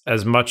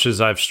 As much as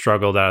I've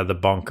struggled out of the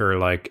bunker,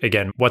 like,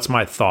 again, what's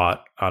my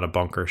thought on a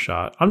bunker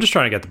shot? I'm just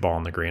trying to get the ball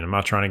in the green. I'm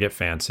not trying to get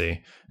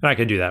fancy. And I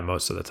can do that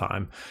most of the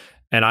time.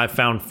 And I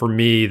found for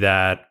me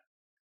that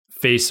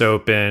face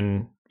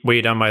open,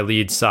 weight on my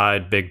lead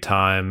side, big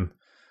time,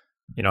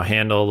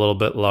 handle a little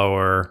bit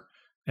lower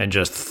and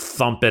just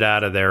thump it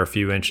out of there a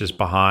few inches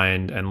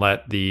behind and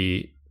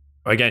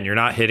again, you're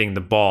not hitting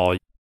the ball.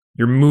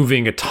 You're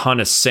moving a ton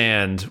of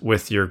sand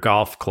with your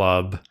golf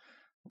club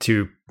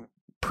to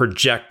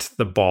project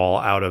the ball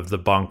out of the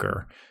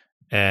bunker.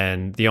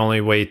 And the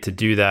only way to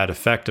do that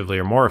effectively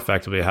or more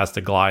effectively, it has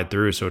to glide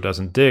through so it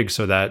doesn't dig.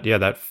 So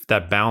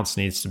that bounce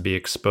needs to be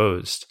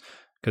exposed.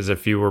 Because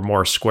if you were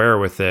more square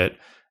with it,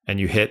 and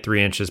you hit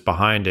 3 inches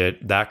behind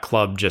it, that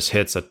club just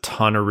hits a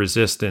ton of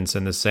resistance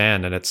in the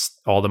sand and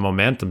all the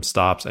momentum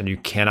stops and you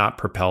cannot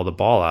propel the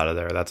ball out of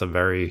there. That's a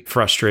very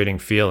frustrating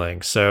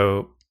feeling.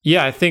 So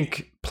yeah, I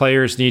think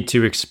players need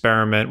to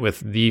experiment with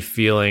the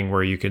feeling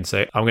where you can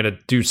say, I'm going to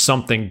do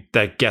something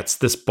that gets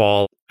this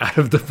ball out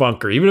of the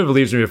bunker. Even if it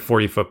leaves me a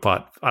 40-foot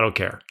putt, I don't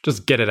care.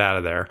 Just get it out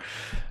of there.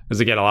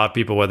 Because again, a lot of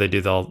people, what they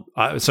do,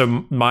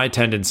 so my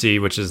tendency,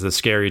 which is the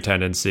scary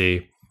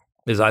tendency,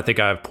 is I think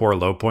I have poor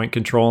low point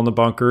control in the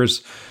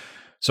bunkers.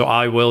 So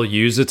I will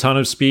use a ton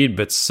of speed,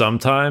 but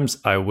sometimes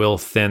I will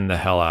thin the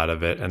hell out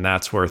of it. And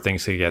that's where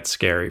things can get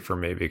scary for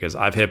me because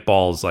I've hit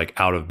balls like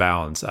out of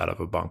bounds out of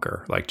a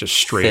bunker, like just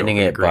straight thinning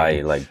it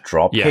by like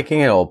drop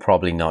kicking it, or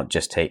probably not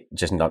just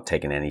not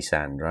taking any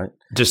sand, right?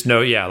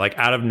 Like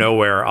out of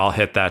nowhere, I'll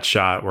hit that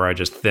shot where I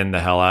just thin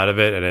the hell out of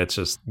it and it's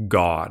just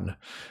gone.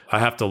 I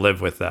have to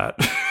live with that.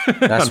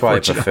 That's why I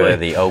prefer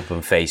the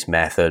open face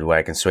method where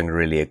I can swing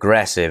really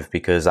aggressive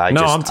because I'm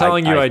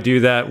telling you, I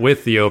do that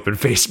with the open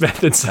face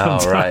method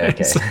sometimes. Oh,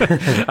 right,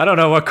 okay. I don't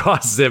know what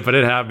causes it, but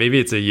it happened. Maybe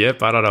it's a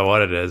yip. I don't know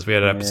what it is. We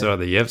had an episode on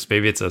the yips.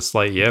 Maybe it's a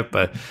slight yip,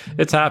 but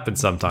it's happened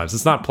sometimes.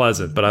 It's not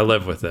pleasant, but I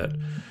live with it.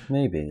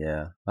 Maybe,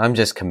 yeah. I'm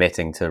just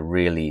committing to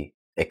really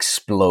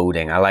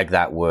exploding. I like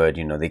that word,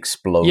 the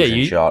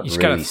explosion shot. You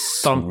just gotta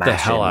thump the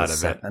hell out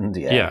of it.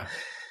 Yeah.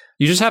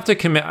 You just have to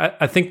commit.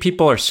 I think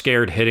people are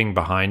scared hitting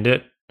behind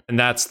it. And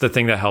that's the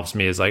thing that helps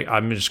me is like,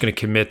 I'm just going to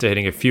commit to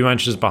hitting a few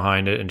inches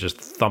behind it and just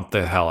thump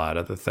the hell out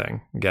of the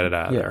thing and get it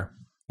out of there.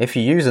 If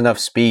you use enough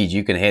speed,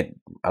 you can hit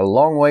a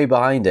long way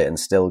behind it and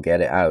still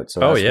get it out. So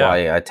that's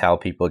why I tell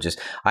people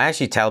I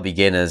actually tell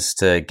beginners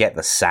to get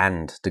the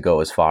sand to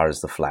go as far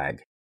as the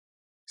flag.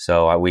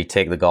 So we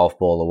take the golf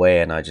ball away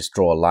and I just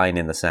draw a line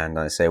in the sand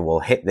and I say, well,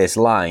 hit this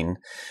line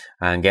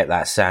and get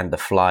that sand to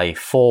fly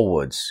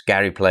forwards.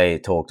 Gary Player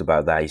talked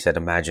about that. He said,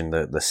 imagine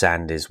the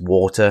sand is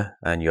water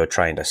and you're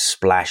trying to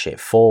splash it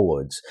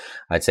forwards.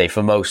 I'd say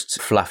for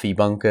most fluffy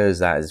bunkers,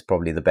 that is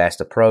probably the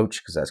best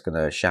approach because that's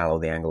going to shallow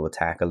the angle of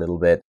attack a little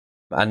bit.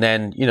 And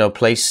then,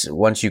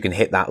 once you can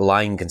hit that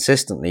line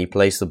consistently,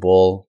 place the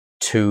ball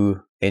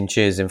 2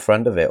 inches in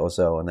front of it or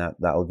so. And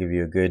that'll give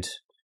you a good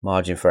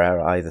margin for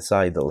error either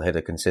side that'll hit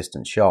a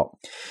consistent shot.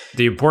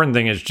 The important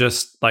thing is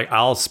just like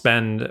I'll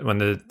spend when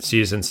the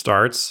season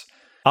starts,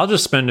 I'll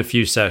just spend a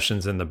few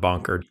sessions in the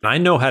bunker. I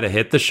know how to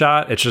hit the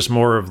shot. It's just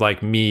more of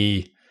like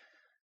me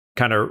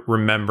kind of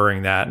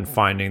remembering that and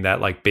finding that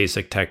like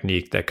basic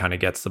technique that kind of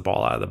gets the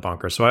ball out of the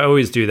bunker. So I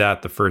always do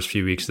that the first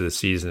few weeks of the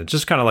season.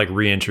 Just kind of like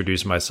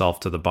reintroduce myself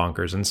to the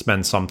bunkers and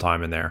spend some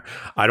time in there.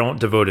 I don't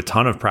devote a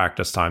ton of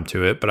practice time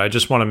to it, but I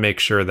just want to make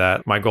sure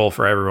that my goal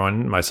for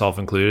everyone, myself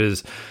included,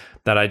 is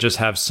that I just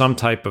have some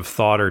type of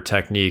thought or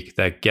technique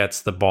that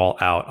gets the ball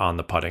out on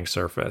the putting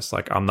surface.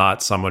 Like I'm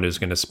not someone who's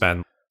going to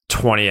spend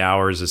 20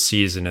 hours a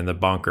season in the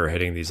bunker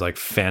hitting these like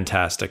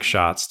fantastic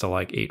shots to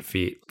like 8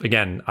 feet.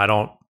 Again, I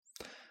don't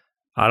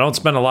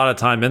spend a lot of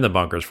time in the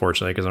bunkers,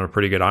 fortunately, because I'm a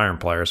pretty good iron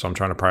player. So I'm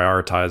trying to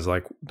prioritize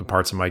like the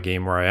parts of my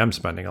game where I am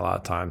spending a lot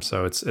of time.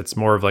 So it's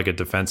more of like a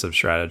defensive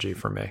strategy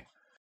for me.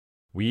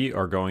 We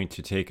are going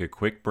to take a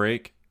quick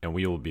break and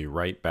we will be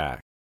right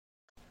back.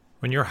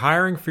 When you're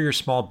hiring for your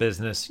small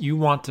business, you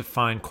want to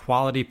find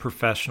quality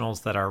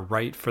professionals that are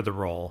right for the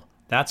role.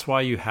 That's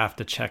why you have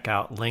to check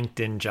out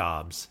LinkedIn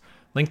Jobs.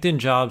 LinkedIn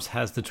Jobs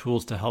has the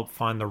tools to help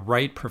find the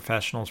right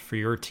professionals for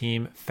your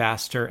team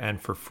faster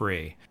and for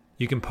free.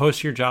 You can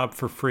post your job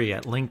for free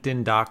at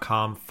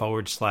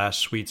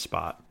linkedin.com/sweet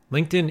spot.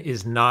 LinkedIn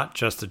is not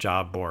just a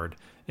job board.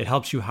 It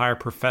helps you hire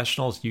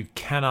professionals you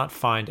cannot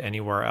find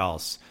anywhere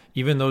else,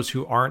 even those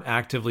who aren't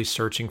actively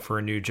searching for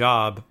a new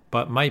job,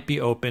 but might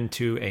be open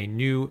to a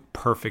new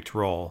perfect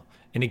role.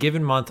 In a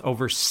given month,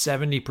 over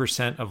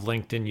 70% of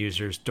LinkedIn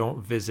users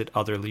don't visit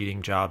other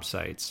leading job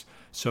sites.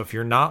 So if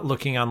you're not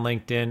looking on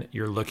LinkedIn,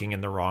 you're looking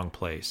in the wrong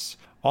place.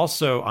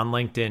 Also on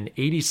LinkedIn,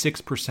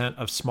 86%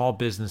 of small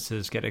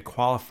businesses get a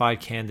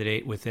qualified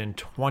candidate within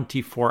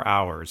 24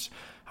 hours.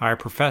 Hire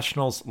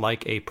professionals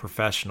like a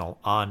professional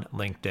on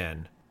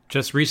LinkedIn.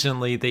 Just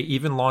recently, they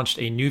even launched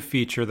a new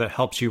feature that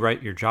helps you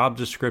write your job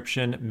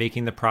description,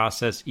 making the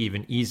process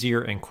even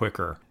easier and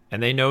quicker.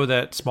 And they know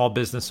that small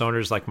business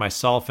owners like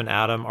myself and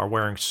Adam are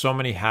wearing so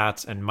many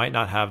hats and might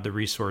not have the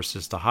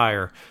resources to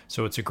hire,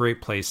 so it's a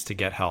great place to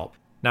get help.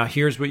 Now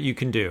here's what you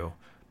can do.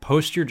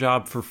 Post your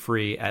job for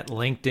free at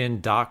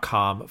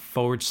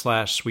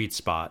linkedin.com/sweet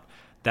spot.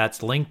 That's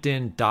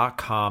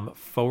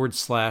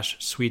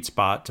linkedin.com/sweet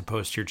spot to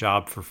post your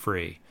job for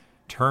free.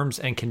 Terms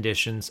and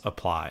conditions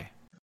apply.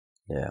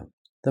 Yeah.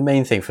 The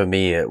main thing for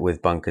me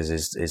with bunkers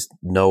is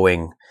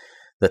knowing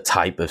the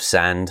type of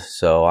sand.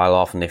 So I'll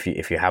often, if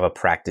you have a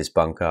practice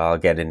bunker, I'll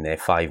get in there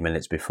 5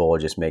 minutes before,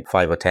 just make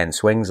 5 or 10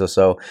 swings or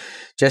so,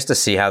 just to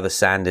see how the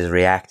sand is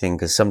reacting.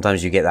 Because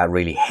sometimes you get that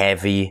really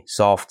heavy,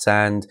 soft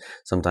sand.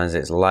 Sometimes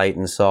it's light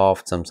and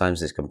soft.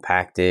 Sometimes it's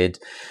compacted.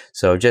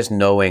 So just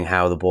knowing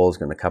how the ball is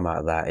going to come out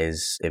of that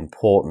is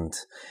important.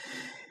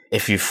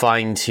 If you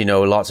find,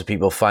 lots of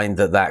people find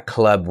that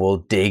club will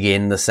dig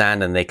in the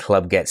sand and their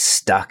club gets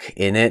stuck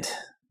in it,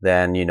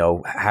 then,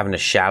 having a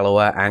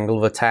shallower angle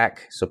of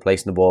attack, so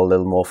placing the ball a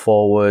little more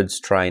forwards,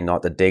 trying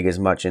not to dig as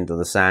much into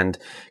the sand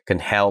can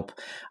help,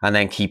 and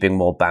then keeping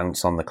more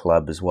bounce on the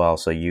club as well.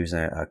 So using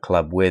a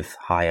club with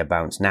higher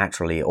bounce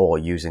naturally, or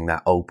using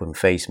that open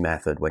face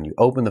method. When you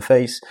open the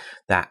face,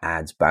 that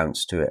adds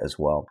bounce to it as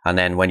well. And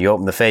then when you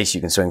open the face,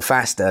 you can swing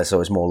faster, so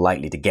it's more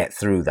likely to get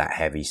through that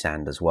heavy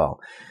sand as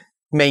well.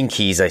 Main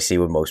keys I see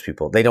with most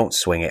people, they don't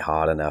swing it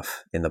hard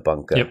enough in the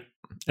bunker. Yep.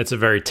 It's a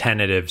very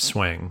tentative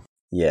swing.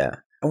 Yeah.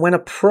 And when a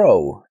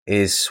pro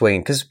is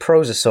swinging, because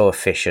pros are so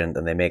efficient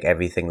and they make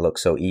everything look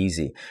so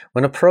easy,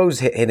 when a pro's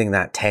hitting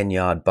that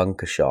 10-yard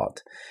bunker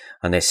shot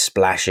and they're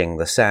splashing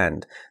the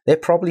sand, they're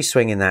probably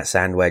swinging that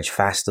sand wedge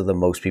faster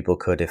than most people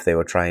could if they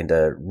were trying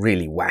to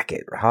really whack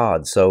it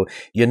hard. So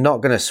you're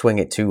not going to swing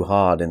it too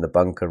hard in the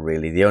bunker,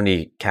 really. The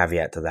only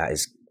caveat to that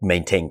is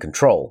maintain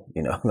control.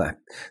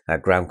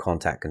 That ground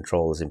contact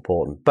control is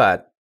important.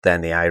 But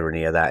then the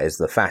irony of that is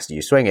the faster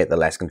you swing it, the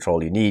less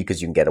control you need,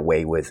 because you can get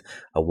away with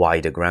a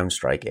wider ground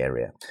strike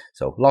area.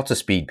 So lots of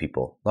speed,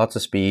 people. Lots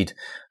of speed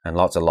and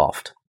lots of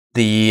loft.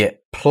 The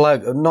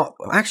plug,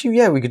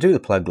 we could do the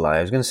plugged lie.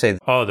 I was going to say...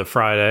 Oh, the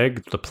fried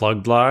egg, the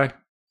plugged lie?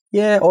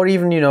 Yeah, or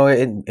even,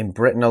 in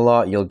Britain a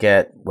lot, you'll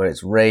get where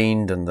it's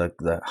rained and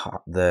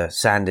the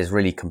sand is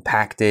really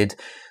compacted.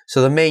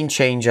 So the main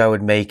change I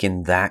would make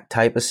in that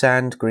type of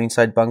sand,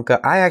 greenside bunker,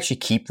 I actually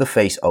keep the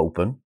face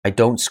open. I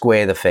don't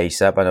square the face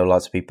up. I know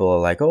lots of people are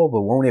like, oh, but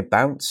won't it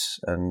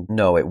bounce? And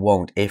no, it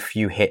won't if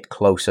you hit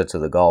closer to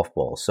the golf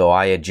ball. So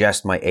I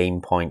adjust my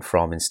aim point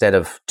from, instead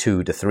of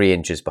 2 to 3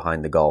 inches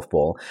behind the golf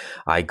ball,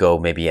 I go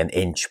maybe an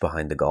inch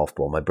behind the golf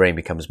ball. My brain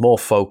becomes more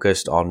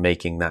focused on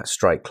making that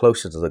strike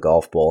closer to the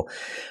golf ball.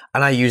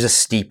 And I use a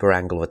steeper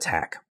angle of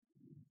attack.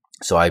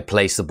 So I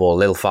place the ball a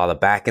little farther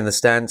back in the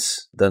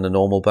stance than a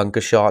normal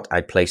bunker shot.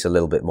 I place a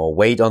little bit more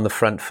weight on the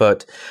front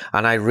foot.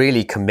 And I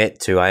really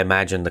commit to, I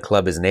imagine the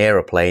club is an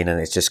aeroplane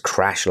and it's just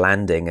crash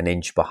landing an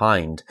inch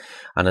behind.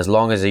 And as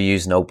long as I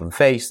use an open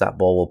face, that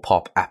ball will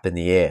pop up in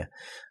the air.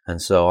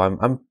 And so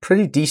I'm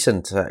pretty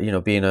decent,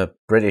 being a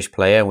British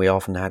player, and we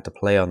often had to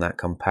play on that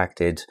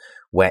compacted,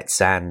 wet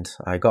sand.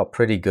 I got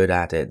pretty good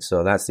at it.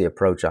 So that's the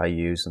approach I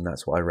use, and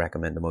that's what I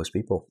recommend to most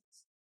people.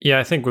 Yeah,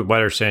 I think with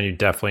wetter sand, you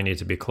definitely need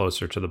to be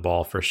closer to the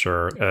ball for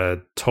sure. A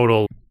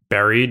total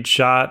buried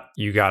shot,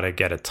 you got to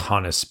get a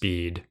ton of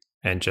speed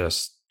and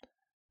just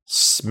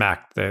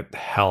smack the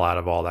hell out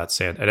of all that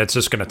sand, and it's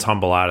just going to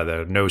tumble out of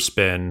there. No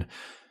spin.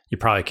 You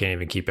probably can't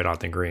even keep it on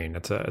the green.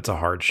 It's a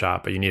hard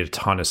shot, but you need a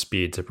ton of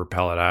speed to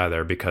propel it out of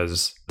there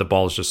because the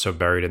ball is just so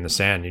buried in the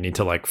sand. You need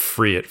to like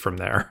free it from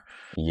there.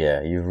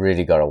 Yeah, you've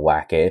really got to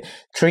whack it.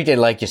 Treat it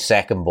like your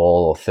second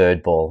ball or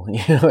third ball,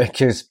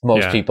 because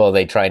most people,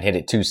 they try and hit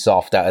it too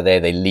soft out of there.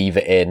 They leave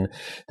it in,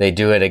 they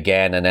do it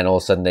again, and then all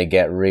of a sudden they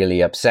get really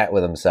upset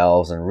with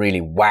themselves and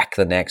really whack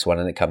the next one,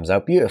 and it comes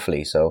out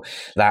beautifully. So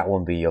that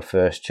won't be your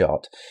first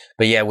shot.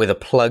 But yeah, with a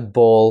plug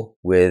ball,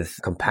 with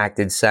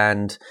compacted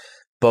sand,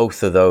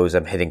 both of those,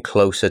 I'm hitting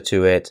closer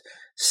to it.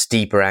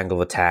 Steeper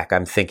angle of attack.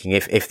 I'm thinking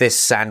if this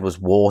sand was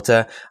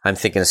water, I'm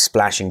thinking of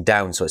splashing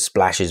down so it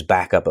splashes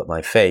back up at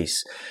my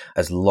face.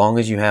 As long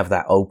as you have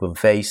that open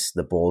face,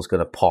 the ball's going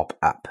to pop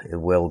up.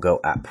 It will go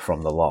up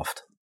from the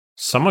loft.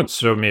 Someone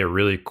showed me a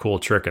really cool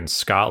trick in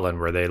Scotland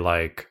where they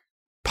like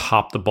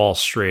pop the ball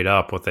straight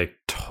up with a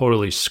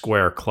totally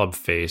square club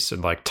face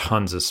and like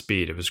tons of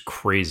speed. It was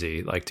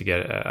crazy. Like to get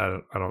it, I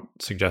don't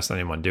suggest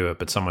anyone do it,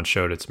 but someone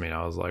showed it to me and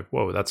I was like,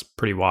 whoa, that's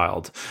pretty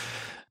wild.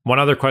 One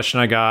other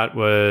question I got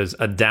was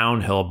a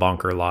downhill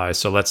bunker lie.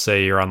 So let's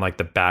say you're on like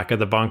the back of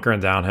the bunker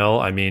and downhill.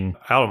 I mean,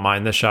 I don't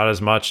mind this shot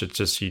as much. It's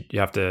just you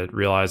have to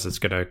realize it's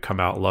going to come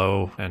out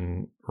low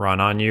and run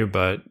on you.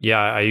 But yeah,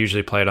 I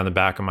usually play it on the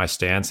back of my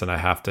stance and I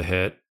have to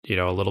hit,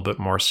 a little bit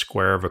more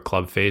square of a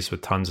club face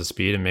with tons of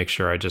speed and make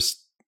sure I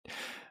just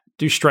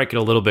do strike it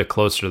a little bit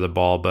closer to the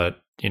ball, but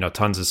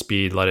tons of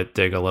speed, let it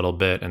dig a little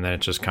bit, and then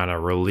it just kind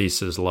of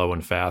releases low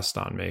and fast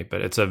on me.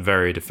 But it's a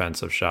very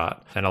defensive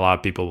shot, and a lot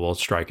of people will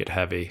strike it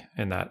heavy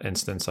in that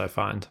instance, I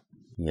find.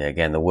 Yeah,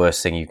 again, the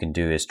worst thing you can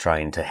do is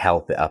trying to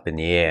help it up in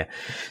the air.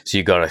 So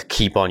you got to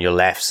keep on your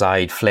left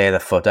side, flare the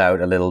foot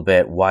out a little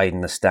bit, widen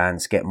the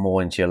stance, get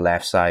more into your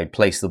left side,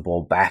 place the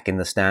ball back in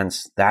the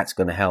stance. That's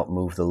going to help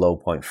move the low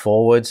point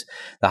forwards.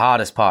 The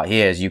hardest part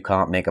here is you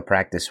can't make a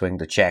practice swing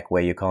to check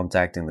where you're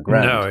contacting the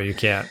ground. No, you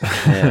can't.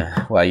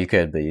 Yeah, well, you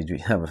could, but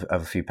you'd have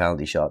a few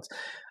penalty shots.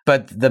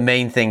 But the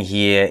main thing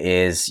here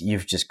is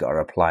you've just got to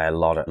apply a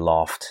lot at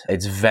loft.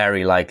 It's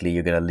very likely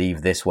you're going to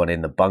leave this one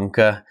in the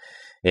bunker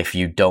if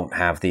you don't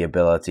have the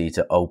ability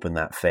to open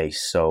that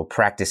face. So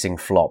practicing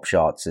flop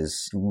shots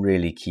is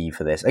really key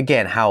for this.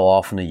 Again, how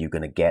often are you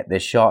going to get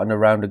this shot in a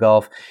round of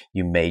golf?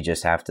 You may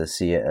just have to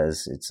see it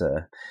as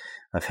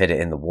I've hit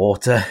it in the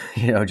water,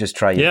 just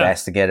try your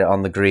best to get it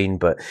on the green.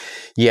 But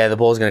yeah, the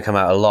ball's going to come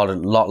out a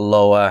lot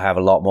lower, have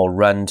a lot more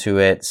run to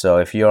it. So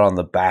if you're on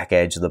the back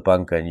edge of the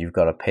bunker and you've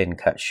got a pin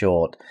cut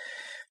short,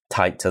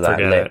 tight to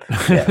that lip,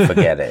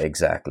 forget it.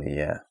 Exactly.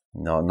 Yeah.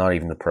 No, not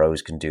even the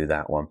pros can do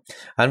that one.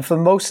 And for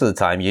most of the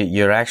time,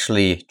 you're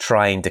actually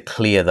trying to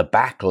clear the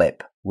back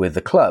lip with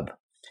the club.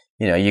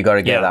 You got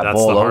to get that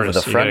ball over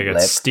the front lip.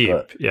 Steep.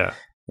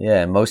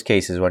 Yeah, in most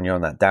cases, when you're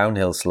on that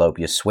downhill slope,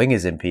 your swing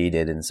is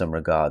impeded in some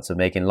regard. So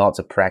making lots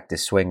of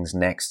practice swings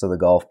next to the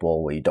golf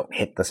ball where you don't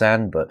hit the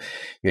sand, but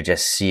you're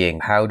just seeing,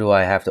 how do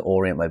I have to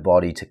orient my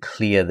body to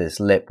clear this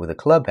lip with a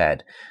club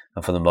head?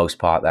 And for the most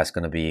part, that's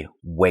going to be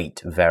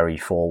weight very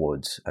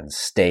forwards and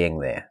staying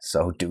there.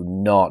 So do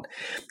not...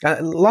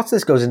 lots of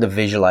this goes into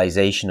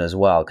visualization as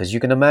well, because you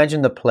can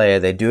imagine the player,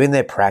 they're doing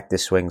their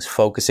practice swings,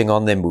 focusing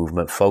on their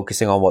movement,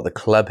 focusing on what the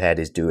club head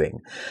is doing.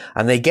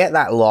 And they get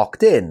that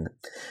locked in.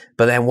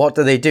 But then what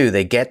do?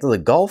 They get to the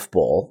golf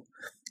ball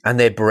and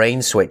their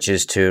brain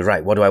switches to,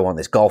 right, what do I want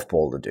this golf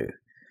ball to do?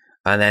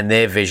 And then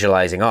they're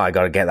visualizing, I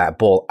got to get that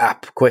ball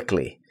up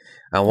quickly.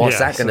 And what's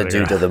that going to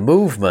do to the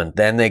movement?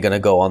 Then they're going to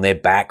go on their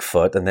back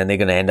foot and then they're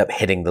going to end up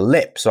hitting the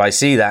lip. So I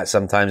see that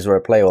sometimes where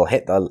a player will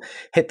hit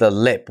the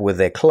lip with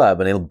their club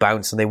and it'll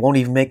bounce and they won't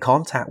even make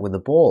contact with the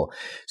ball.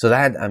 So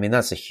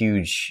that's a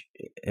huge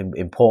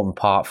important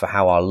part for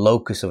how our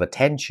locus of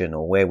attention,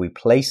 or where we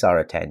place our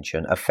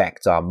attention,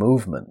 affects our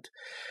movement.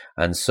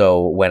 And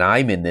so when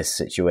I'm in this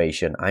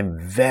situation, I'm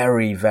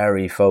very,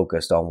 very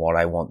focused on what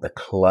I want the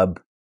club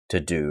to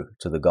do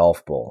to the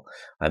golf ball.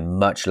 I'm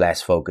much less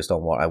focused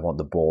on what I want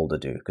the ball to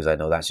do, because I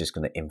know that's just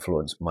going to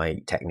influence my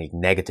technique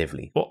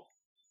negatively. Well,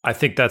 I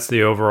think that's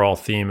the overall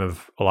theme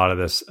of a lot of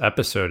this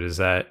episode, is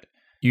that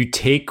you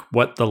take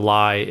what the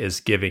lie is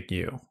giving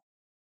you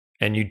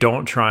and you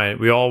don't try.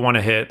 We all want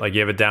to hit, like,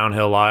 you have a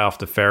downhill lie off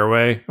the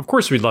fairway. Of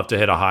course, we'd love to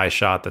hit a high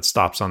shot that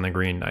stops on the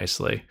green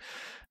nicely.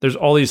 There's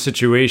all these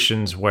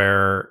situations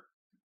where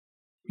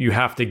you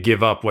have to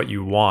give up what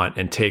you want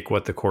and take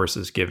what the course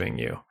is giving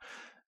you.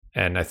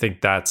 And I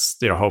think that's,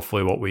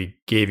 hopefully what we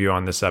gave you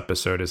on this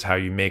episode is how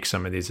you make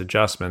some of these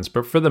adjustments.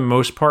 But for the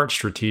most part,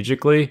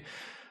 strategically,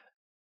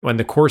 when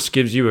the course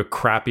gives you a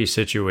crappy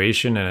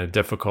situation and a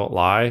difficult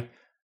lie,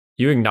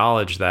 you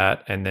acknowledge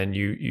that, and then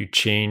you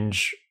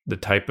change the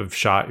type of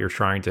shot you're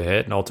trying to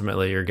hit, and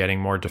ultimately you're getting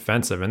more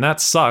defensive. And that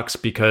sucks,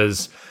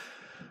 because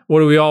what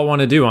do we all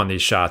want to do on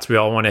these shots? We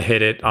all want to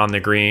hit it on the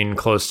green,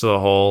 close to the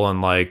hole,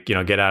 and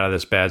get out of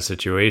this bad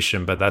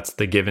situation. But that's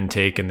the give and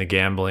take and the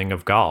gambling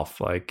of golf.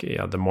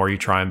 The more you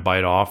try and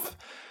bite off,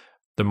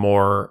 the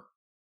more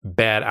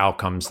bad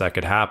outcomes that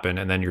could happen.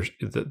 And then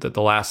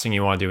the last thing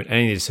you want to do in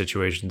any of these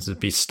situations is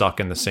be stuck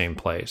in the same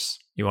place.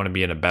 You want to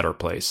be in a better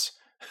place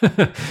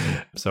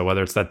So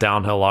whether it's that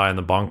downhill lie in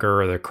the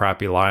bunker or the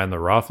crappy lie in the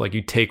rough, like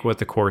you take what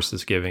the course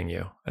is giving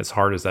you, as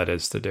hard as that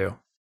is to do.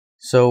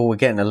 So we're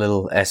getting a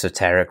little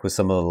esoteric with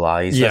some of the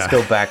lies. Yeah. Let's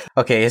go back.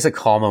 Okay, here's a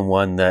common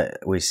one that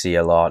we see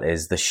a lot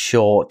is the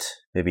short,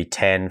 maybe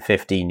 10,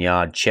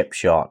 15-yard chip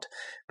shot,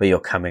 but you're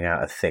coming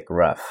out of thick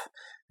rough.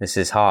 This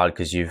is hard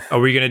because Are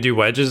we going to do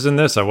wedges in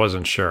this? I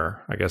wasn't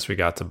sure. I guess we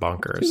got to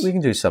bunkers. We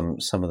can do some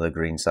of the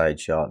greenside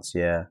shots,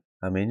 yeah.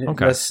 I mean,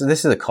 okay. This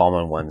is a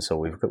common one, so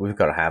we've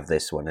got to have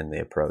this one in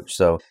the approach.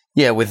 So,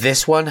 yeah, with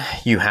this one,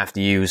 you have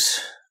to use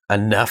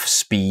enough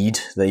speed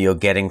that you're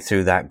getting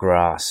through that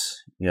grass.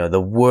 You know, the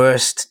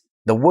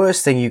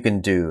worst thing you can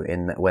do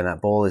when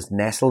that ball is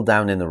nestled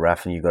down in the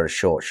rough and you've got a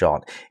short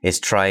shot is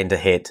trying to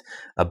hit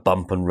a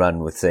bump and run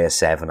with, say, a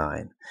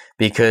 7-iron.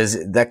 Because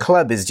the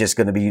club is just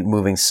going to be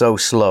moving so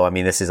slow. I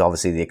mean, this is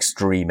obviously the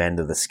extreme end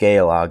of the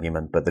scale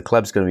argument, but the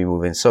club's going to be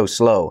moving so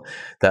slow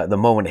that the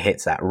moment it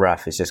hits that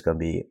rough, it's just going to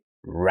be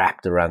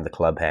wrapped around the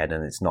club head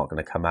and it's not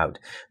going to come out.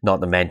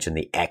 Not to mention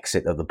the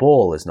exit of the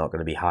ball is not going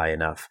to be high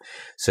enough.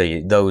 So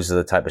those are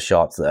the type of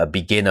shots that a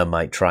beginner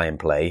might try and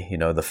play. You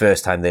know, the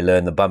first time they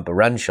learn the bumper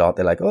run shot,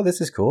 they're like, oh,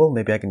 this is cool.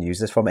 Maybe I can use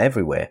this from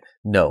everywhere.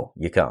 No,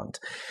 you can't.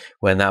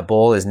 When that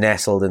ball is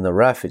nestled in the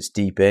rough, it's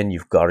deep in,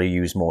 you've got to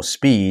use more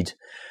speed.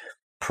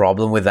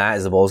 Problem with that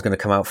is the ball's going to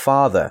come out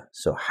farther.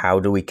 So how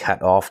do we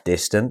cut off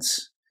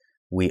distance?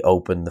 We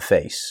open the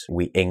face.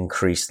 We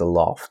increase the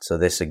loft. So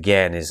this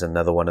again is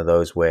another one of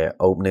those where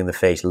opening the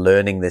face,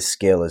 learning this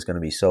skill is going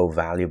to be so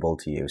valuable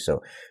to you.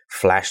 So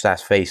flash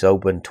that face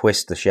open,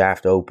 twist the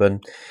shaft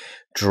open,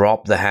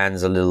 drop the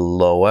hands a little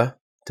lower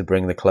to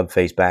bring the club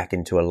face back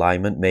into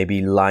alignment.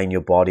 Maybe line your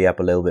body up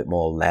a little bit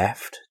more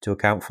left to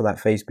account for that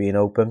face being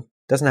open.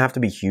 Doesn't have to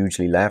be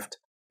hugely left.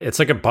 It's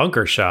like a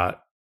bunker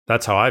shot.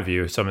 That's how I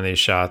view some of these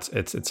shots.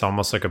 It's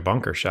almost like a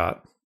bunker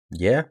shot.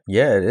 Yeah,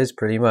 it is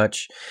pretty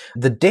much.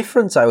 The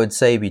difference I would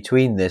say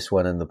between this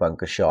one and the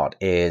bunker shot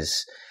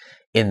is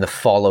in the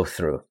follow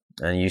through.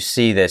 And you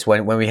see this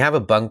when we have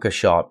a bunker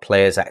shot,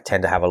 players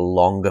tend to have a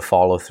longer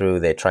follow through.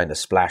 They're trying to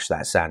splash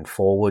that sand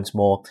forwards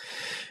more.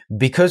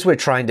 Because we're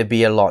trying to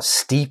be a lot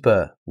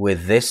steeper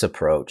with this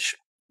approach,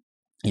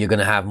 you're going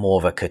to have more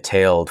of a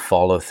curtailed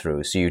follow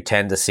through. So you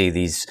tend to see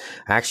these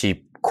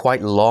actually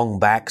quite long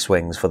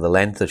backswings for the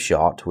length of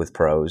shot with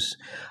pros.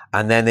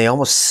 And then they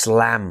almost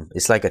slam.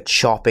 It's like a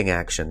chopping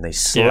action. They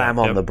slam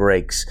on the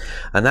brakes.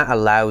 And that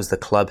allows the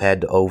club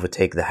head to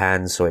overtake the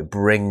hands. So it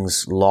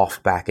brings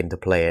loft back into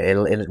play.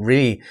 It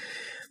really,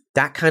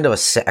 that kind of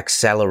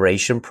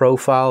acceleration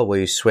profile where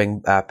you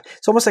swing up.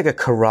 It's almost like a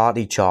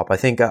karate chop. I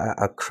think I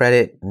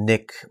credit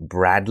Nick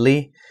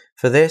Bradley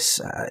for this.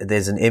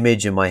 There's an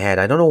image in my head.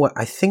 I don't know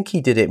I think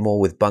he did it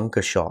more with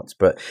bunker shots,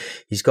 but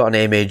he's got an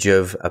image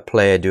of a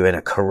player doing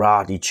a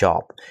karate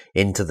chop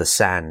into the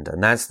sand.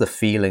 And that's the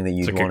feeling that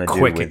you'd want to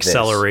do with this. Quick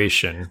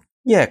acceleration.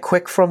 Yeah,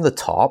 quick from the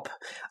top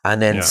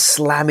and then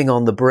slamming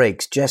on the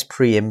brakes just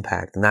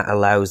pre-impact. And that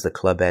allows the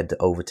club head to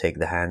overtake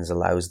the hands,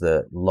 allows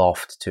the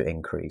loft to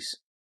increase.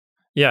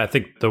 Yeah, I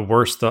think the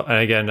worst, and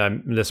again,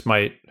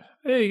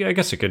 I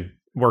guess it could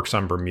works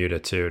on Bermuda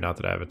too. Not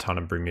that I have a ton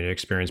of Bermuda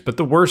experience, but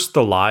the worse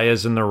the lie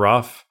is in the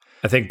rough,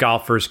 I think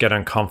golfers get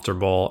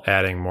uncomfortable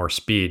adding more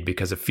speed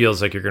because it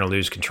feels like you're going to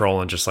lose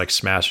control and just like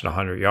smash it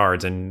 100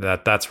 yards. And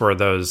that's where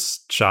those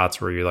shots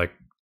where you like,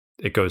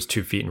 it goes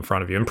 2 feet in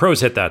front of you. And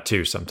pros hit that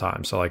too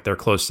sometimes. So like they're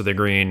close to the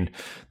green.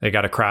 They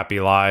got a crappy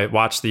lie.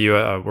 Watch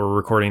we're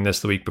recording this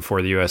the week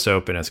before the US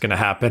Open. It's going to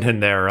happen in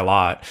there a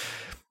lot.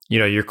 You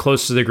know, you're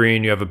close to the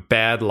green. You have a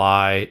bad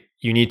lie.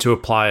 You need to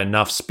apply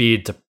enough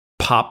speed to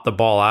pop the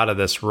ball out of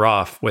this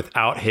rough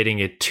without hitting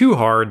it too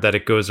hard that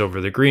it goes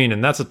over the green.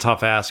 And that's a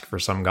tough ask for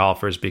some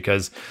golfers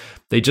because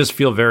they just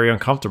feel very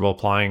uncomfortable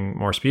applying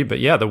more speed.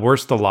 But yeah, the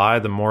worse the lie,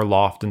 the more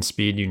loft and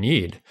speed you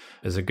need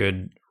is a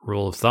good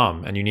rule of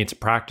thumb. And you need to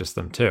practice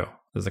them too.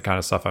 This is the kind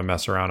of stuff I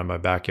mess around in my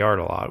backyard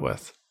a lot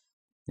with.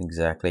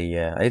 Exactly,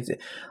 yeah.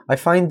 I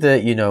find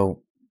that, you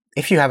know,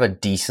 if you have a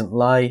decent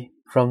lie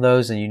from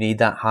those and you need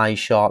that high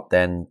shot,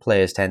 then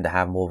players tend to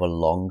have more of a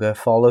longer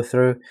follow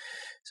through.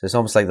 So it's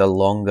almost like the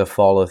longer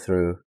follow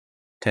through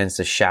tends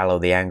to shallow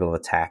the angle of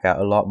attack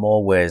out a lot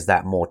more, whereas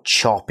that more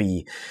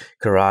choppy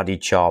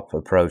karate chop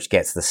approach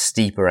gets the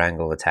steeper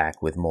angle of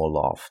attack with more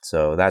loft.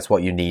 So that's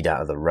what you need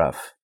out of the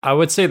rough. I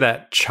would say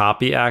that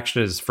choppy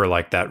action is for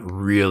like that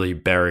really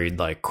buried,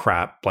 like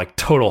crap, like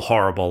total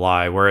horrible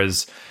lie.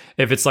 Whereas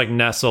if it's like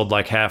nestled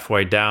like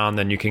halfway down,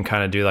 then you can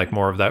kind of do like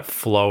more of that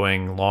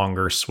flowing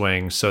longer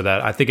swing so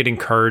that I think it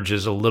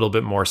encourages a little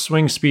bit more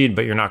swing speed,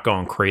 but you're not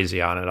going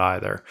crazy on it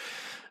either.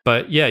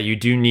 But yeah, you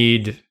do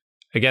need,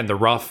 again, the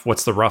rough.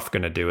 What's the rough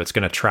going to do? It's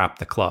going to trap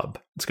the club.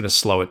 It's going to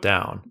slow it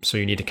down. So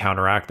you need to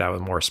counteract that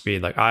with more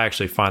speed. Like I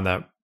actually find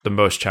that the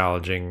most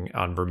challenging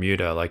on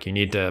Bermuda. Like you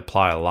need to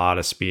apply a lot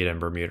of speed in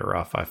Bermuda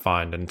rough, I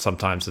find. And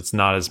sometimes it's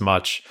not as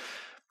much.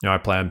 You know, I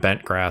play on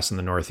bent grass in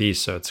the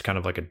Northeast, so it's kind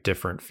of like a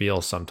different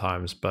feel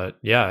sometimes. But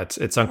yeah,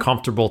 it's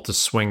uncomfortable to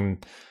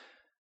swing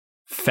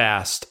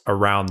fast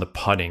around the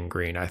putting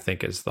green, I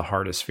think is the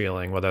hardest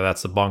feeling, whether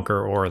that's the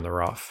bunker or in the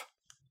rough.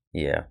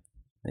 Yeah.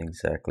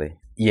 Exactly.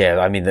 Yeah,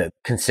 I mean, the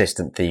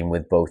consistent theme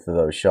with both of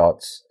those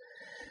shots,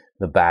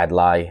 the bad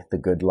lie, the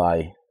good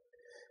lie,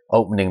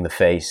 opening the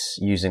face,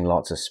 using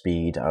lots of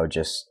speed. I would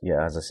just,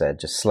 as I said,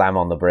 just slam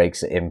on the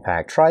brakes at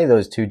impact. Try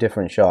those two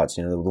different shots.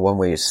 The one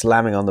where you're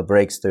slamming on the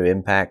brakes through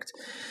impact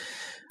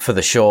for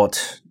the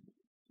short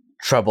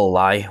trouble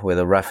lie where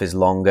the rough is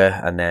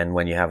longer, and then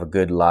when you have a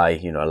good lie,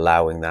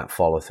 allowing that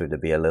follow through to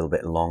be a little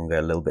bit longer,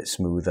 a little bit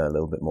smoother, a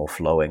little bit more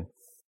flowing.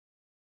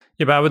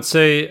 Yeah, but I would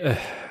say, I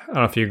don't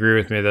know if you agree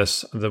with me,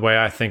 the way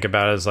I think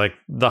about it is like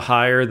the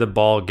higher the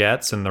ball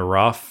gets in the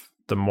rough,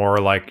 the more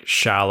like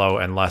shallow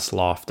and less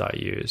loft I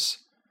use.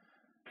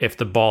 If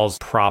the ball's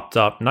propped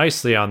up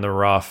nicely on the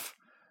rough,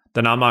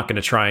 then I'm not going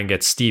to try and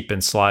get steep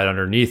and slide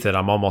underneath it.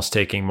 I'm almost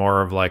taking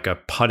more of like a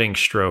putting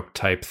stroke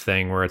type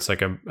thing where it's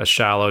like a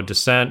shallow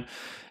descent.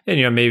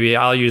 And, maybe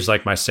I'll use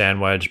like my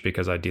sand wedge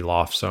because I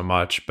de-loft so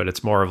much, but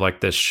it's more of like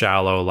this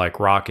shallow,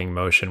 like rocking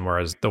motion.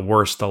 Whereas the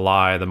worse the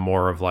lie, the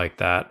more of like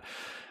that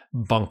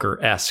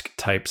bunker-esque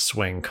type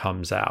swing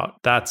comes out.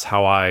 That's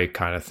how I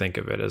kind of think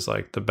of it, is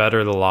like the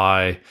better the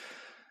lie,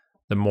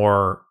 the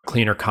more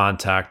cleaner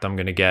contact I'm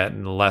going to get,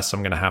 and the less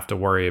I'm going to have to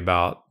worry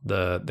about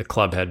the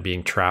club head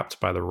being trapped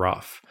by the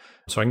rough.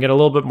 So I can get a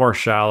little bit more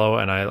shallow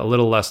and a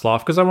little less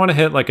loft because I want to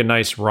hit like a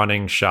nice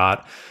running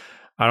shot.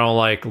 I don't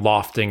like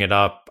lofting it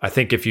up. I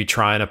think if you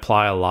try and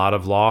apply a lot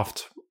of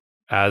loft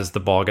as the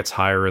ball gets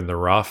higher in the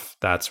rough,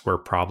 that's where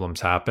problems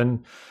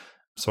happen.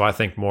 So I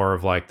think more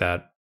of like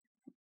that,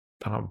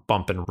 I don't know,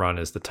 bump and run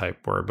is the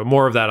type word, but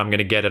more of that, I'm going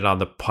to get it on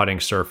the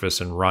putting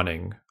surface and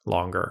running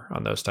longer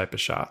on those type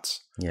of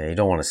shots. Yeah, you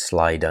don't want to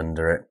slide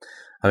under it.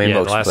 I mean,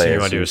 most the last thing you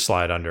want to do is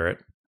slide under it.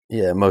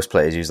 Yeah, most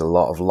players use a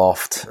lot of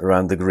loft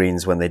around the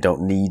greens when they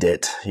don't need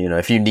it.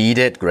 If you need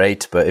it,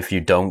 great, but if you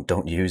don't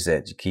use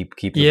it. You keep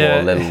the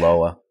ball a little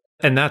lower.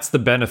 And that's the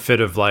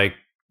benefit of like,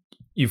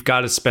 you've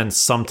got to spend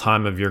some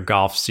time of your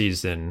golf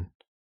season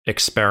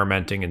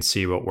experimenting and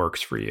see what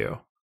works for you.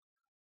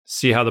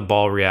 See how the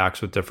ball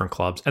reacts with different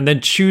clubs, and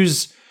then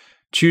choose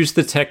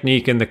the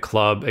technique in the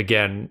club.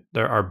 Again,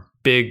 our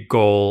big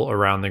goal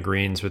around the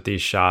greens with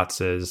these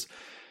shots is,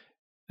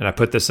 and I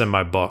put this in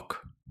my book,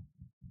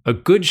 a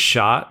good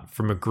shot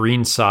from a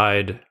green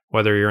side,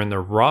 whether you're in the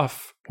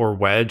rough or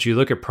wedge, you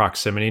look at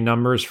proximity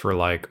numbers for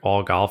like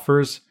all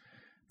golfers,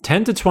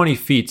 10 to 20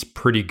 feet's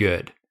pretty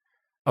good.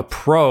 A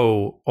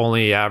pro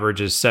only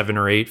averages 7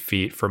 or 8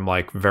 feet from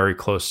like very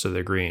close to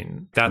the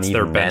green. That's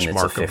their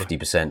benchmark. It's a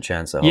 50%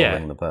 chance of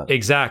holding the putt.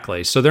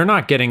 Exactly. So they're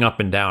not getting up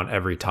and down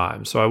every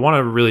time. So I want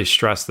to really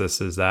stress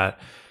this, is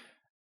that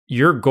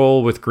your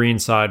goal with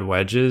greenside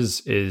wedges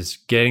is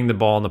getting the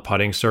ball on the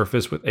putting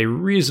surface with a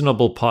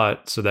reasonable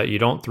putt so that you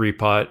don't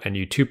 3-putt and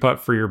you 2-putt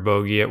for your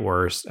bogey at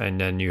worst,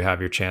 and then you have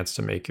your chance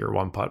to make your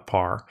 1-putt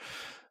par.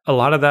 A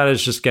lot of that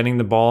is just getting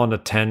the ball in a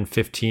 10,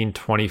 15,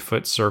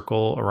 20-foot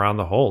circle around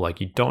the hole.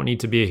 Like, you don't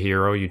need to be a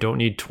hero. You don't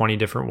need 20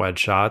 different wedge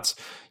shots.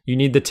 You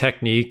need the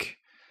technique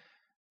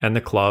and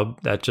the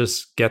club that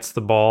just gets the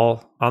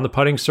ball on the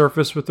putting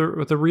surface with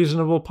a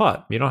reasonable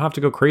putt. You don't have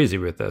to go crazy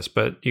with this,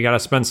 but you got to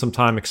spend some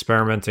time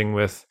experimenting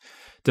with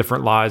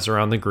different lies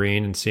around the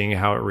green and seeing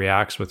how it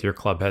reacts with your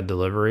club head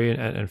delivery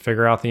and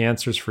figure out the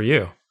answers for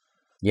you.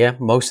 Yeah,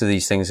 most of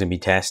these things can be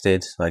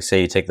tested. Like,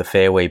 say you take the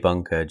fairway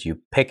bunker, do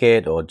you pick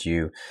it or do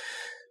you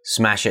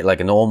smash it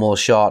like a normal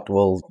shot?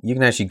 Well, you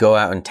can actually go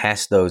out and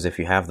test those if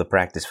you have the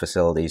practice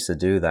facilities to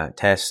do that.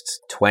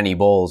 Test 20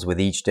 balls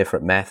with each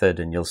different method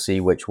and you'll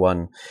see which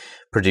one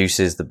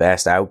produces the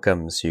best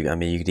outcomes. You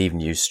could even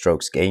use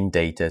strokes gained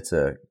data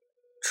to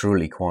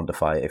truly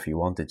quantify it if you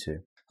wanted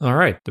to. All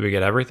right. Did we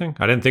get everything?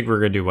 I didn't think we were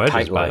going to do wedges.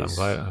 Tight lies.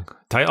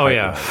 Tight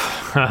yeah.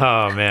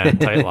 Oh, man.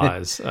 Tight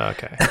lies.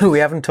 Okay. We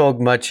haven't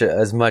talked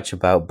as much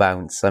about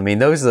bounce. I mean,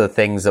 those are the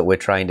things that we're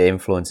trying to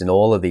influence in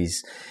all of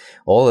these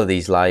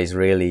lies,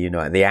 really.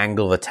 The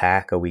angle of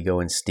attack, are we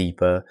going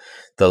steeper?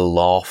 The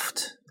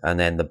loft, and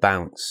then the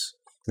bounce.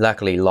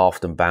 Luckily,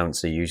 loft and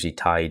bounce are usually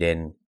tied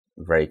in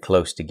very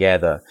close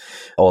together,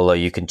 although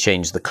you can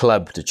change the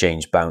club to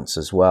change bounce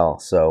as well.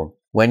 So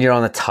when you're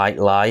on a tight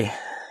lie,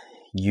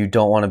 you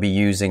don't want to be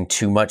using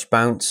too much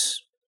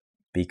bounce,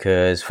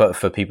 because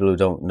for people who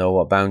don't know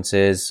what bounce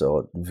is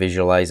or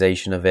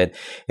visualization of it,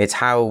 it's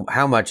how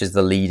much is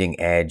the leading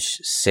edge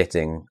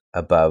sitting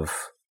above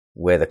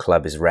where the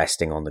club is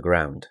resting on the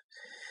ground.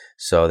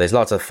 So there's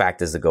lots of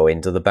factors that go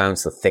into the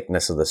bounce: the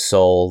thickness of the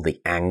sole,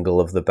 the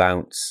angle of the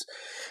bounce,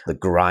 the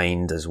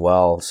grind as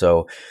well.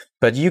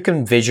 But you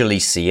can visually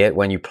see it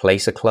when you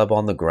place a club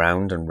on the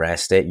ground and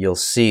rest it. You'll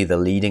see the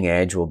leading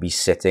edge will be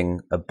sitting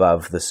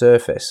above the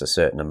surface a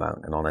certain amount.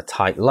 And on a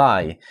tight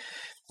lie,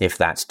 if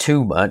that's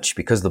too much,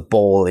 because the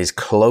ball is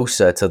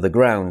closer to the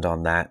ground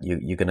on that,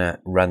 you're going to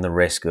run the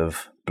risk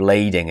of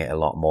blading it a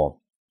lot more.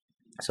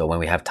 So when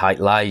we have tight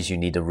lies, you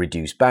need to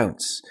reduce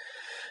bounce.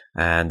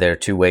 And there are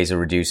two ways of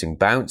reducing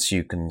bounce.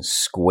 You can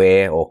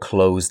square or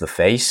close the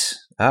face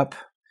up.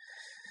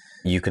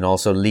 You can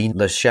also lean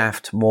the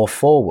shaft more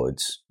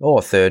forwards. Or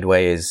a third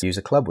way is use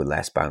a club with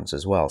less bounce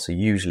as well. So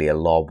usually a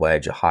lob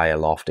wedge, a higher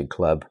lofted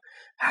club,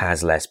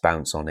 has less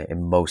bounce on it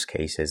in most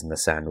cases, and the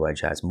sand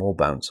wedge has more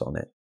bounce on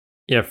it.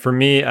 Yeah, for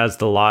me, as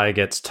the lie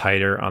gets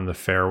tighter on the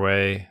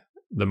fairway,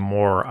 the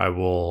more I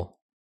will,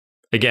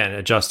 again,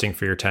 adjusting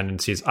for your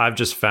tendencies. I've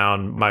just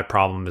found my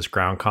problem is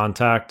ground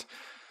contact.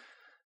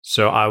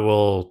 So I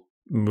will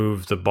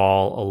move the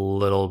ball a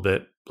little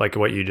bit, like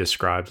what you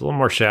described, a little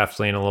more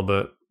shaft lean, a little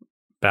bit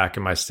back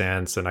in my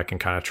stance, and I can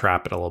kind of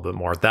trap it a little bit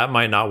more. That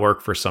might not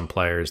work for some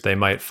players. They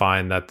might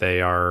find that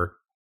they are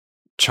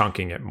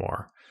chunking it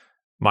more.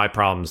 My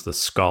problem is the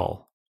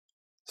skull.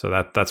 So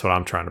that's what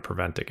I'm trying to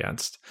prevent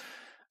against.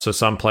 So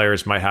some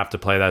players might have to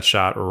play that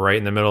shot right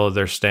in the middle of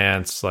their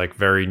stance, like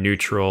very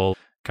neutral,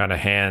 kind of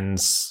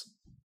hands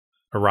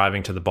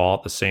arriving to the ball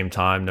at the same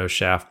time, no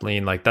shaft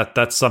lean. Like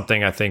that's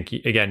something I think,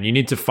 again, you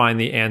need to find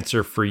the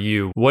answer for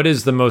you. What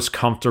is the most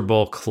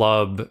comfortable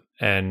club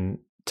and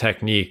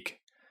technique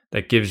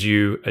that gives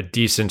you a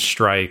decent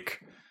strike,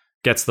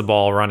 gets the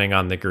ball running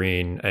on the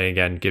green, and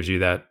again, gives you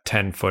that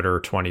 10-footer,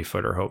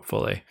 20-footer,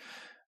 hopefully.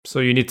 So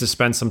you need to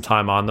spend some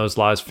time on those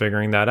lies,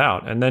 figuring that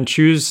out, and then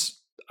choose.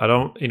 You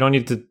don't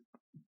need to.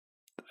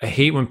 I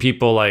hate when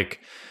people like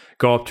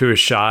go up to a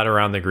shot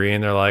around the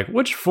green. They're like,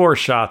 which 4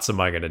 shots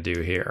am I going to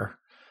do here?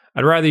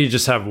 I'd rather you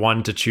just have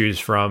one to choose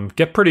from,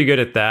 get pretty good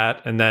at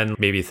that, and then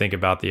maybe think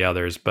about the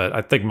others. But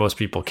I think most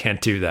people can't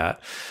do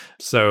that.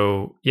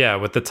 So yeah,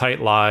 with the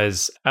tight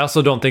lies, I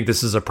also don't think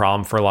this is a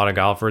problem for a lot of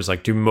golfers.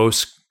 Like, do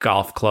most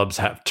golf clubs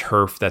have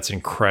turf that's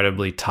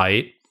incredibly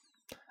tight?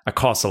 It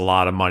costs a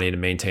lot of money to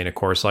maintain a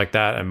course like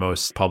that. And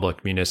most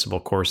public municipal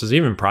courses,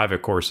 even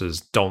private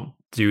courses, don't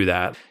do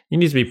that. You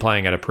need to be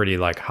playing at a pretty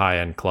like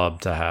high-end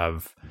club to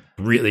have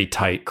really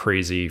tight,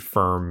 crazy,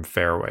 firm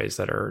fairways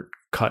that are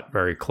cut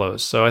very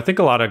close. So I think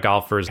a lot of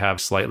golfers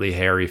have slightly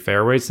hairy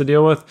fairways to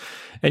deal with,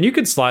 and you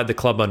can slide the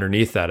club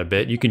underneath that a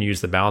bit. You can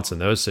use the bounce in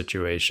those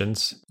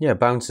situations. Yeah,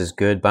 bounce is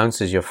good.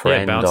 Bounce is your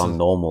friend on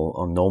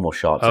normal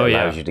shots. It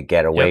allows you to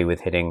get away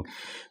with hitting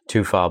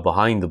too far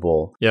behind the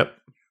ball. Yep.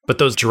 But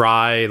those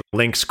dry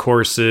links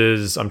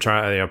courses, I'm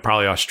trying,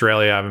 probably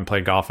Australia. I haven't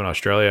played golf in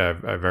Australia.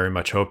 I very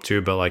much hope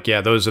to, but like,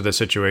 yeah, those are the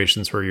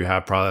situations where you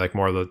have probably like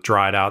more of the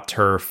dried out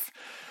turf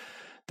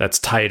that's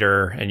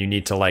tighter, and you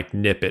need to like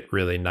nip it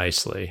really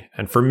nicely.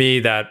 And for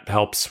me, that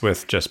helps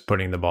with just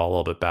putting the ball a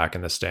little bit back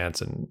in the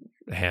stance and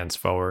hands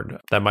forward.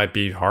 That might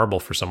be horrible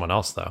for someone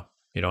else though.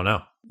 You don't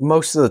know.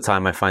 Most of the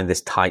time I find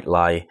this tight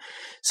lie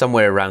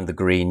somewhere around the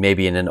green,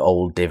 maybe in an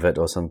old divot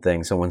or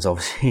something. Someone's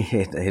obviously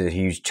hit a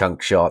huge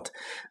chunk shot,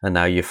 and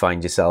now you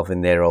find yourself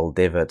in their old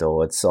divot,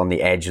 or it's on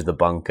the edge of the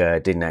bunker.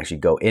 It didn't actually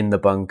go in the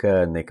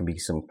bunker, and there can be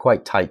some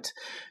quite tight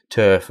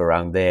turf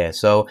around there.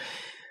 So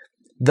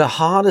the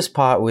hardest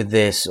part with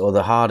this, or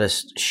the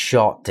hardest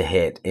shot to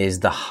hit, is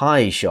the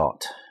high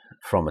shot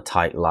from a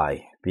tight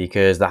lie,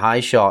 because the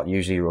high shot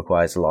usually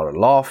requires a lot of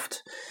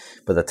loft,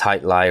 but the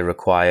tight lie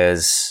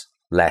requires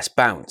less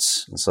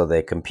bounce. And so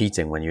they're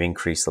competing. When you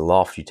increase the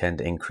loft, you tend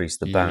to increase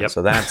the bounce. Yep.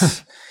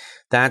 So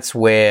that's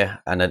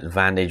where an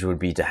advantage would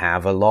be to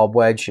have a lob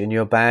wedge in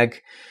your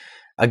bag.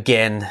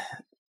 Again,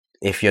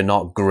 if you're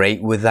not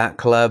great with that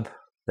club,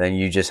 then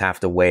you just have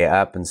to weigh it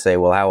up and say,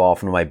 well, how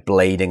often am I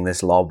blading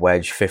this lob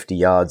wedge 50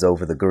 yards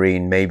over the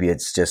green? Maybe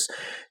it's just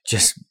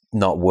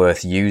not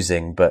worth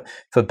using. But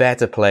for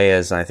better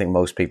players, I think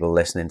most people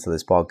listening to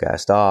this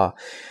podcast are,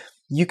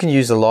 you can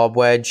use a lob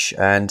wedge.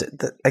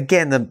 And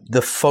again,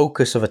 the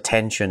focus of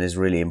attention is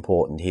really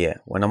important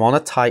here. When I'm on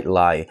a tight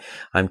lie,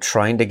 I'm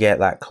trying to get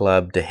that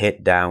club to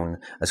hit down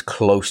as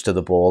close to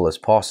the ball as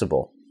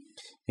possible.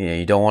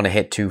 You don't want to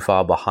hit too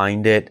far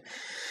behind it,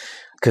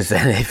 because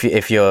then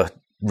if you're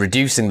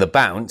reducing the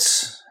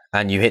bounce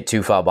and you hit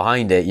too far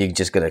behind it, you're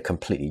just going to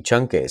completely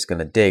chunk it. It's going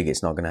to dig.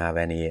 It's not going to have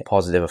any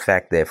positive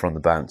effect there from the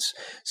bounce.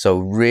 So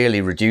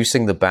really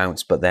reducing the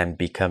bounce, but then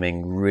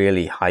becoming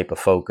really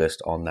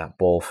hyper-focused on that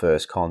ball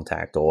first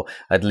contact, or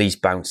at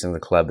least bouncing the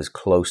club as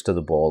close to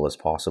the ball as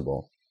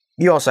possible.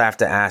 You also have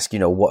to ask,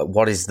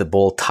 what is the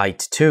ball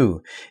tight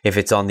to? If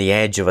it's on the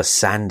edge of a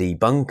sandy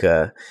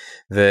bunker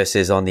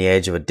versus on the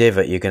edge of a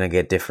divot, you're going to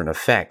get different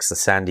effects. The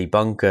sandy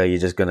bunker, you're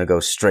just going to go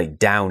straight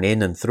down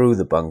in and through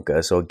the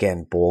bunker. So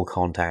again, ball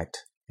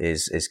contact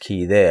is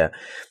key there.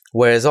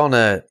 Whereas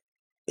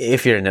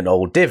if you're in an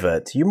old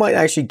divot, you might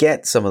actually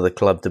get some of the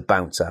club to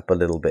bounce up a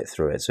little bit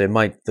through it. So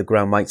the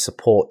ground might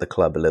support the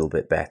club a little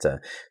bit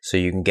better. So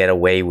you can get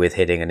away with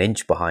hitting an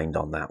inch behind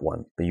on that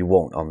one, but you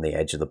won't on the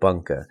edge of the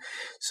bunker.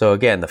 So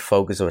again, the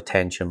focus of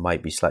attention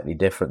might be slightly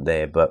different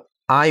there. But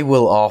I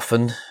will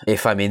often,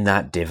 if I'm in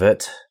that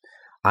divot,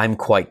 I'm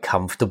quite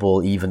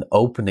comfortable even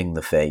opening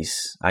the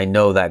face. I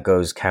know that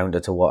goes counter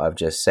to what I've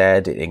just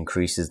said. It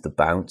increases the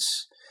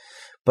bounce,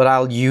 but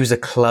I'll use a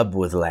club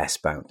with less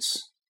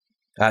bounce.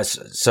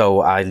 So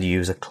I'll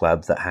use a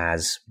club that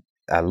has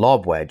a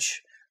lob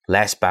wedge,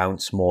 less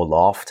bounce, more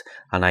loft,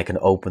 and I can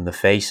open the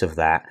face of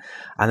that.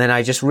 And then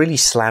I just really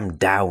slam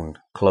down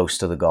close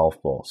to the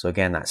golf ball. So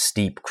again, that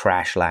steep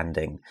crash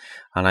landing.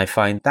 And I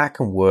find that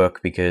can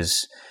work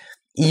because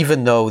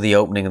even though the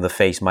opening of the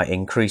face might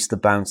increase the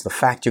bounce, the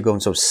fact you're going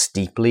so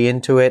steeply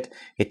into it,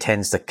 it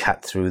tends to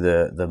cut through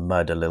the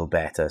mud a little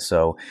better.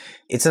 So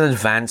it's an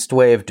advanced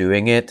way of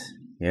doing it.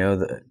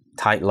 The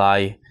tight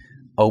lie,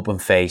 open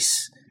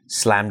face,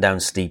 slam down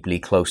steeply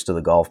close to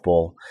the golf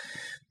ball.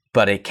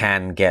 But it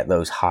can get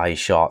those high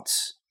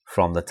shots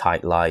from the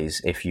tight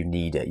lies if you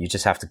need it. You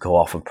just have to go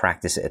off and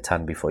practice it a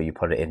ton before you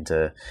put it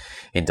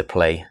into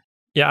play.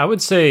 Yeah, I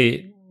would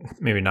say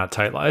maybe not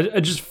tight lie,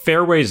 just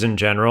fairways in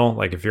general.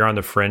 Like if you're on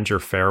the fringe or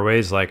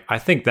fairways, like I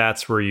think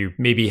that's where you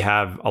maybe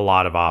have a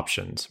lot of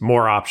options,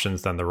 more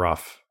options than the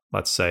rough,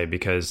 let's say,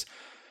 because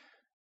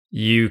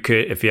you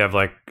could, if you have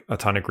like a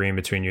ton of green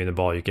between you and the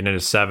ball, you can hit a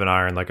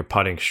 7-iron like a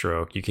putting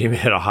stroke. You can even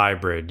hit a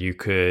hybrid. You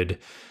could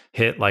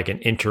hit like an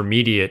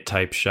intermediate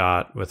type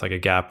shot with like a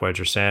gap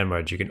wedge or sand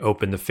wedge. You can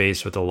open the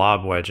face with a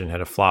lob wedge and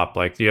hit a flop.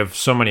 Like you have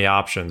so many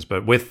options,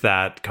 but with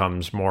that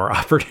comes more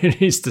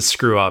opportunities to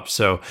screw up.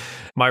 So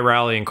my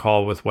rallying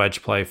call with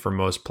wedge play for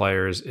most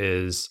players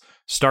is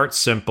start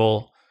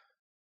simple,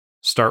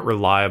 start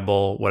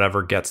reliable,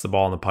 whatever gets the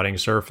ball on the putting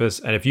surface.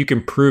 And if you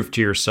can prove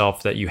to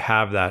yourself that you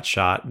have that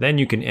shot, then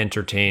you can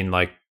entertain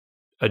like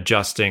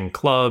adjusting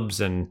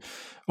clubs and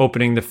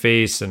opening the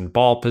face and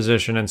ball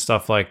position and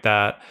stuff like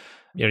that.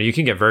 You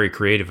can get very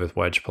creative with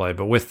wedge play,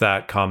 but with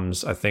that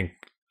comes, I think,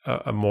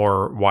 a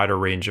more wider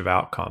range of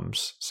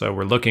outcomes. So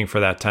we're looking for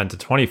that 10 to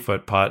 20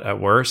 foot putt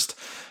at worst,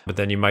 but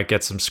then you might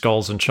get some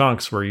skulls and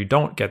chunks where you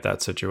don't get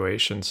that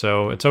situation.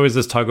 So it's always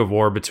this tug of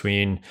war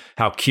between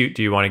how cute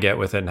do you want to get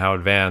with it and how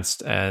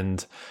advanced.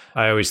 And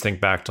I always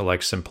think back to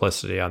like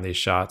simplicity on these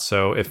shots.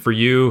 So if for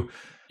you,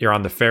 you're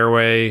on the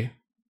fairway,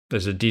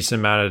 there's a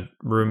decent amount of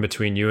room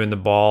between you and the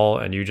ball,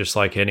 and you just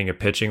like hitting a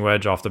pitching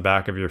wedge off the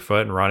back of your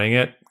foot and running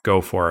it,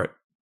 go for it.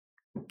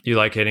 You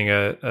like hitting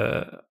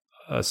a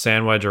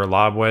sand wedge or a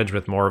lob wedge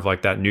with more of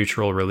like that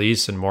neutral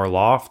release and more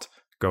loft,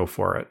 go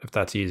for it if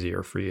that's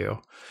easier for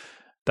you.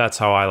 That's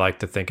how I like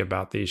to think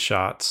about these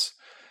shots.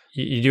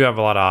 You do have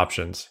a lot of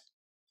options.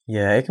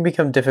 Yeah, it can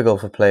become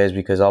difficult for players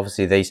because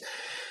obviously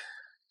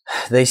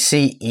they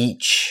see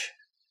each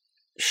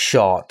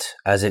shot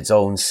as its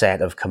own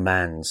set of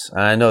commands.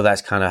 And I know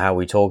that's kind of how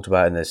we talked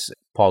about in this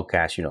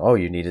podcast,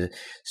 you need a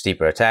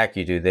steeper attack,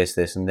 you do this,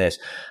 this, and this.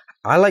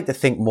 I like to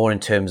think more in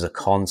terms of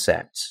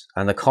concepts.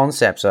 And the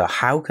concepts are,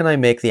 how can I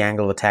make the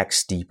angle of attack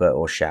steeper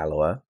or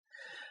shallower?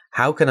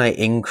 How can I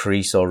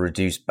increase or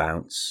reduce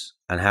bounce?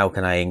 And how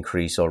can I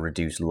increase or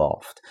reduce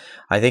loft?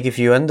 I think if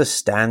you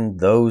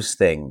understand those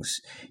things,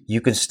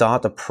 you can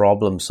start to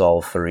problem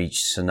solve for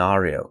each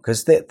scenario.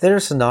 Because there are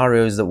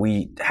scenarios that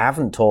we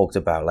haven't talked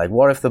about. Like,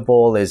 what if the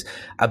ball is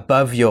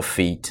above your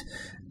feet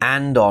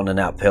and on an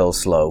uphill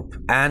slope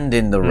and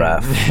in the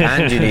rough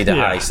and you need a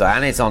high side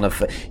and it's on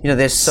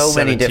there's so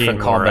many different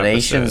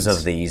combinations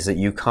of these that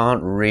you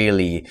can't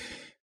really,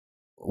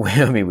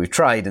 we've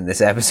tried in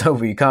this episode,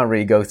 but you can't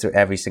really go through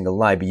every single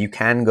lie, but you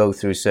can go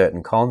through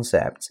certain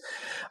concepts.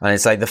 And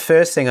it's like the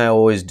first thing I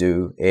always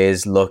do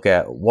is look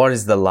at what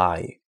is the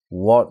lie,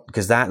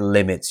 because that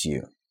limits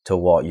you to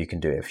what you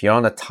can do. If you're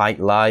on a tight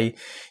lie,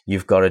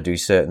 you've got to do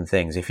certain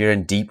things. If you're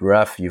in deep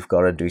rough, you've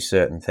got to do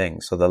certain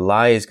things. So the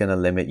lie is going to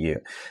limit you.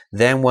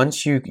 Then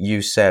once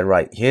you said,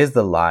 right, here's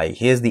the lie,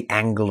 here's the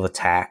angle of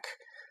attack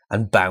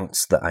and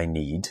bounce that I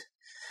need,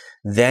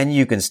 then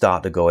you can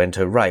start to go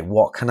into, right,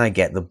 what can I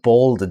get the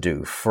ball to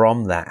do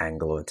from that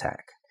angle of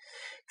attack?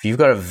 If you've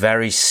got a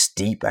very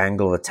steep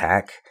angle of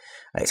attack,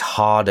 it's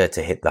harder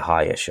to hit the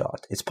higher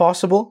shot. It's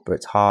possible, but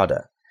it's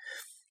harder.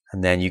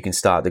 And then you can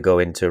start to go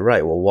into,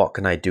 right, well, what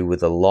can I do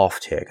with the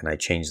loft here? Can I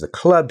change the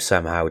club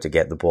somehow to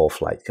get the ball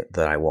flight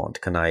that I want?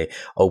 Can I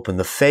open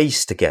the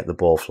face to get the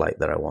ball flight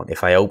that I want?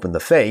 If I open the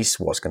face,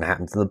 what's going to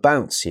happen to the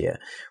bounce here?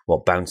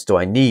 What bounce do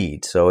I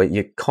need? So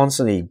you're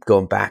constantly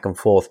going back and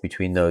forth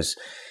between those,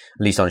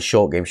 at least on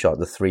short game shot,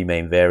 the three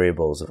main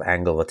variables of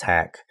angle of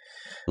attack,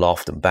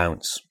 loft, and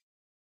bounce.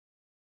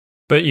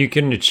 But you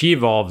can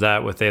achieve all of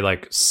that with a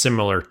like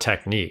similar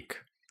technique.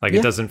 Like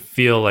it doesn't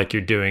feel like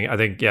you're doing, I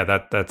think,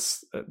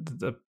 that's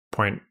the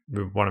point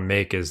we want to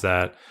make, is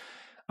that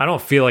I don't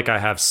feel like I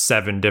have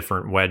 7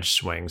 different wedge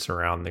swings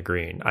around the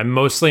green. I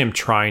mostly am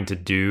trying to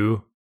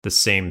do the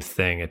same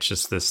thing. It's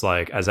just this,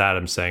 like, as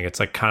Adam's saying, it's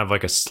like kind of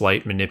like a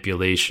slight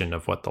manipulation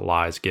of what the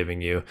lie is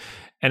giving you.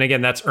 And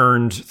again, that's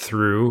earned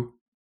through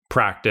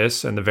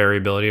practice and the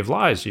variability of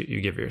lies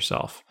you give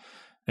yourself.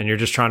 And you're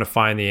just trying to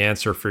find the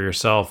answer for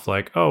yourself,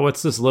 like, oh,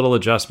 what's this little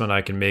adjustment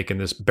I can make in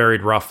this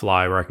buried rough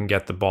lie where I can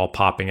get the ball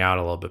popping out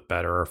a little bit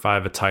better? Or if I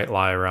have a tight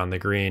lie around the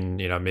green,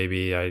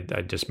 maybe I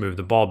just move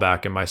the ball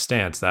back in my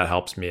stance. That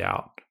helps me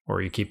out.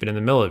 Or you keep it in the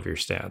middle of your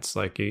stance.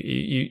 Like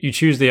you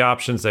choose the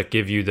options that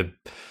give you the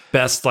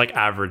best, like,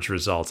 average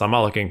results. I'm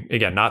not looking,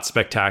 again, not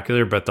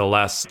spectacular, but the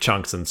less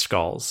chunks and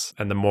skulls.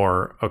 And the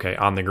more, okay,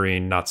 on the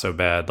green, not so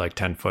bad, like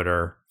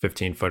 10-footer,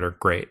 15-footer,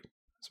 great.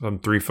 Some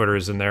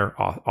 3-footers in there,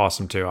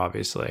 awesome too,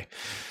 obviously.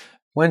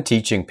 When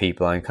teaching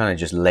people, I'm kind of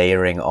just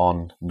layering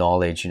on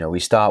knowledge. We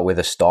start with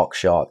a stock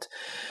shot,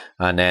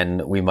 and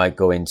then we might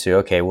go into,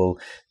 okay, well,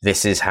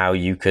 this is how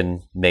you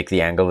can make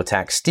the angle of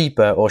attack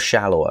steeper or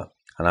shallower.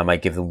 And I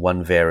might give them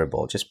one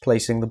variable, just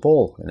placing the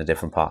ball in a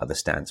different part of the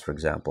stance, for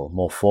example.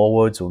 More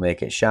forwards will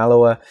make it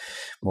shallower,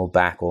 more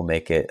back will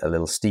make it a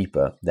little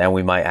steeper. Then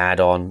we might add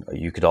on,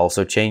 you could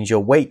also change your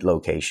weight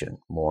location.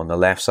 More on the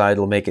left side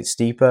will make it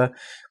steeper,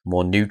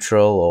 more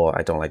neutral, or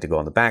I don't like to go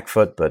on the back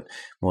foot, but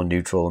more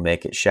neutral will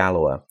make it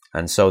shallower.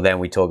 And so then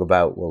we talk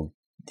about, well,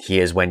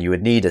 here's when you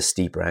would need a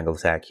steeper angle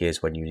attack,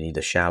 here's when you need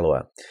a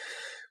shallower.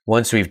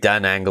 Once we've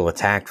done angle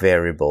attack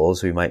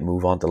variables, we might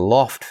move on to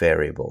loft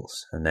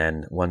variables. And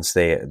then once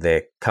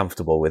they're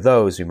comfortable with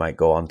those, we might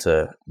go on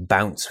to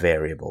bounce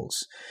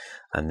variables.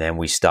 And then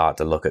we start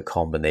to look at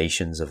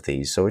combinations of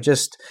these. So we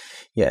just,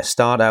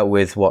 start out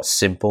with what's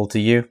simple to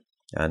you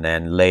and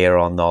then layer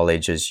on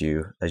knowledge as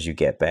you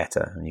get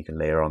better. And you can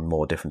layer on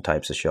more different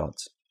types of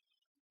shots.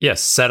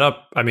 Yes,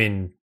 setup. I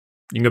mean,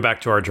 you can go back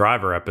to our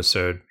driver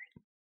episode.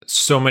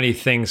 So many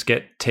things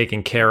get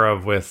taken care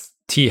of with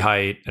tee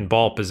height and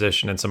ball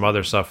position and some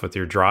other stuff with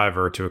your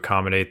driver to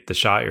accommodate the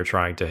shot you're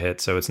trying to hit.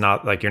 So it's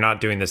not like you're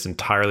not doing this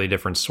entirely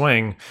different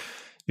swing.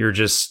 You're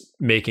just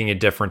making a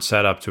different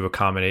setup to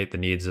accommodate the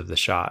needs of the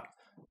shot.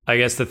 I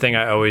guess the thing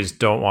I always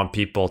don't want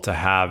people to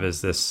have is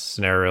this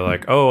scenario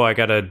like, oh, I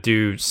got to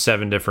do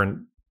 7 different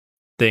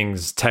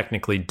things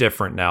technically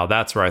different now.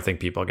 That's where I think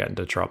people get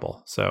into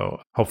trouble.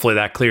 So hopefully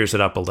that clears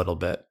it up a little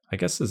bit. I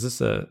guess, is this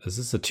a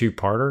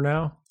 2-parter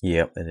now?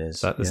 Yep, it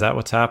is. Is that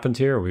what's happened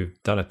here?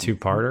 We've done a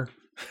 2-parter?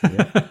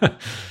 Yeah.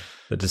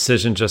 The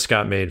decision just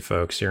got made,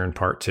 folks. You're in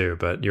part 2,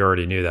 but you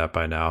already knew that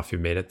by now if you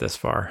made it this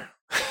far.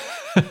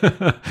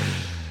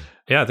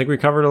 Yeah, I think we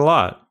covered a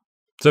lot.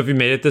 So if you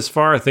made it this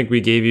far, I think we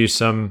gave you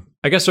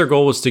I guess our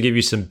goal was to give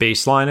you some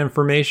baseline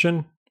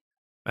information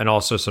and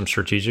also some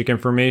strategic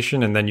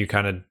information. And then you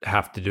kind of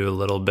have to do a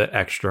little bit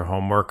extra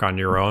homework on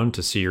your own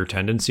to see your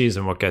tendencies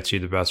and what gets you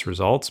the best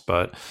results.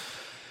 But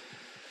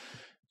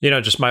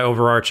just my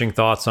overarching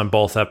thoughts on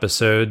both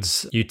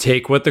episodes. You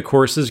take what the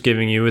course is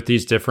giving you with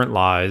these different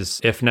lies.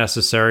 If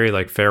necessary,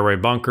 like fairway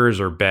bunkers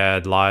or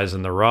bad lies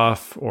in the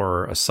rough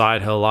or a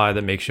side hill lie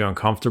that makes you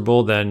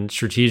uncomfortable, then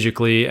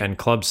strategically and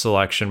club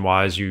selection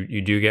wise,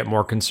 you do get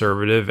more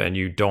conservative and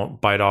you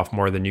don't bite off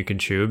more than you can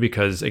chew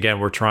because,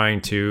 again,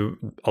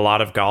 a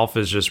lot of golf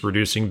is just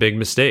reducing big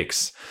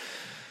mistakes.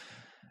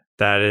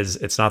 That is,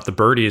 it's not the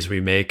birdies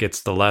we make,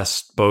 it's the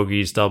less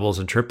bogeys, doubles,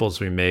 and triples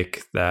we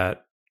make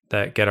that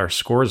get our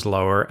scores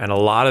lower. And a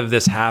lot of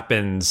this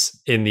happens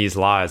in these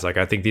lies. Like,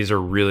 I think these are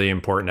really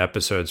important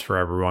episodes for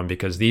everyone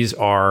because these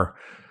are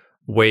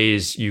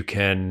ways you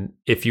can,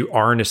 if you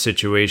are in a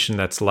situation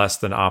that's less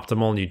than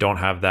optimal and you don't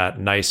have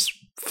that nice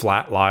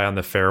flat lie on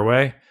the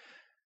fairway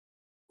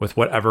with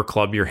whatever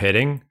club you're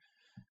hitting,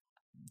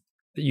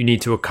 you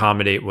need to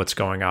accommodate what's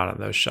going on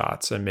in those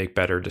shots and make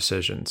better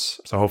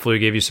decisions. So hopefully we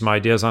gave you some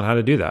ideas on how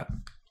to do that.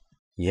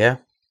 Yeah.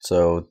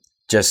 So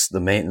just the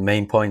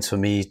main points for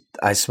me,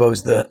 I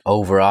suppose the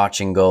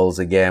overarching goals,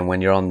 again,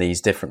 when you're on these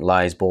different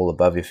lies, ball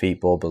above your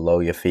feet, ball below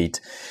your feet,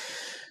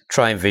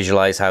 try and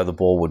visualize how the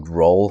ball would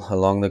roll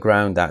along the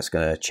ground. That's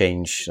going to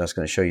change. That's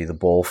going to show you the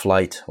ball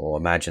flight, or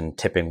imagine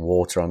tipping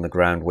water on the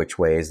ground. Which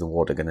way is the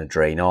water going to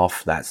drain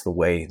off? That's the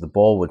way the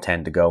ball would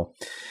tend to go.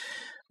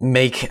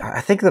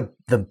 I think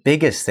the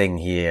biggest thing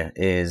here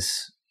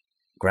is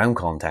ground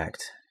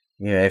contact.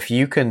 If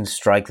you can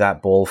strike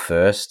that ball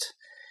first,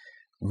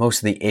 most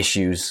of the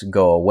issues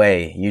go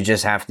away. You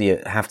just have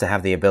to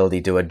have the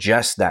ability to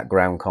adjust that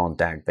ground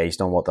contact based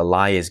on what the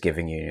lie is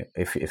giving you.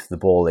 If the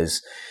ball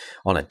is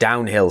on a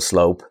downhill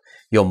slope,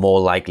 you're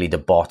more likely to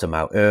bottom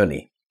out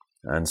early.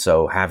 And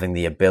so having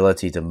the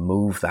ability to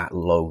move that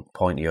low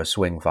point of your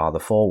swing farther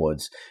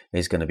forwards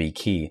is going to be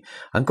key.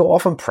 And go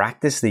off and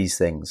practice these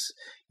things.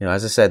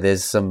 As I said,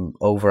 there's some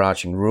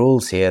overarching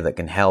rules here that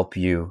can help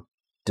you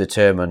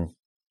determine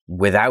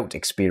without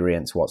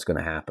experience what's going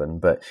to happen,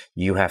 but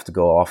you have to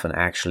go off and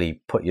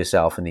actually put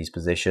yourself in these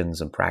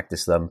positions and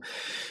practice them.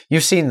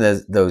 You've seen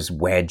those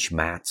wedge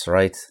mats,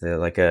 right? They're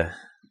like a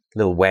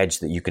little wedge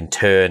that you can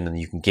turn and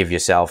you can give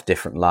yourself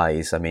different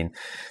lies. I mean,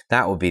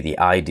 that would be the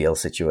ideal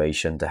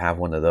situation to have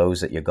one of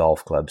those at your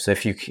golf club. So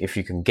if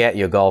you can get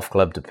your golf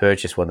club to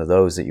purchase one of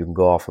those that you can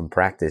go off and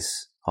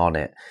practice on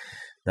it,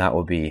 that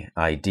would be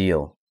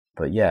ideal.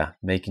 But yeah,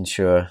 making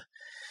sure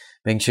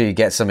you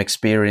get some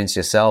experience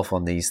yourself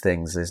on these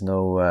things. There's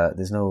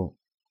no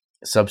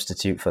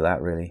substitute for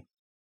that, really.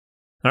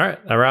 All right,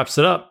 that wraps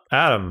it up.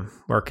 Adam,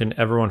 where can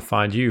everyone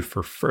find you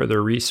for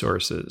further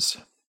resources?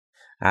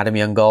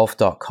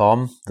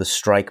 AdamYoungGolf.com. The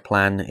Strike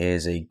Plan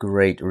is a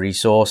great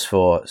resource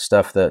for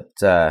stuff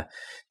that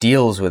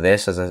deals with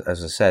this. As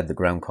I said, the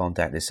ground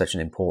contact is such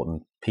an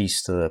important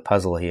piece to the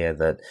puzzle here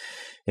that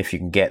if you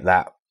can get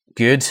that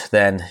good,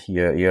 then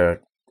you're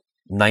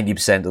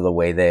 90% of the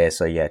way there.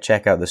 So yeah,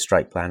 check out the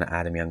Strike Plan at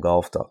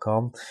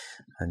AdamYoungGolf.com.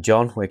 And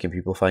John, where can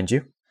people find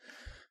you?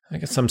 I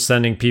guess I'm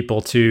sending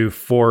people to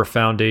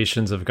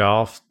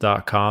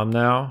 4foundationsofgolf.com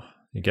now.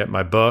 You get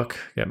my book,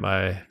 get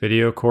my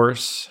video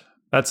course.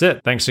 That's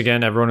it. Thanks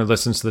again, everyone who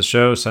listens to the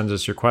show, sends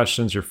us your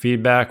questions, your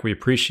feedback. We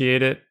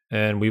appreciate it.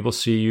 And we will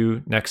see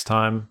you next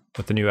time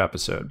with a new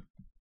episode.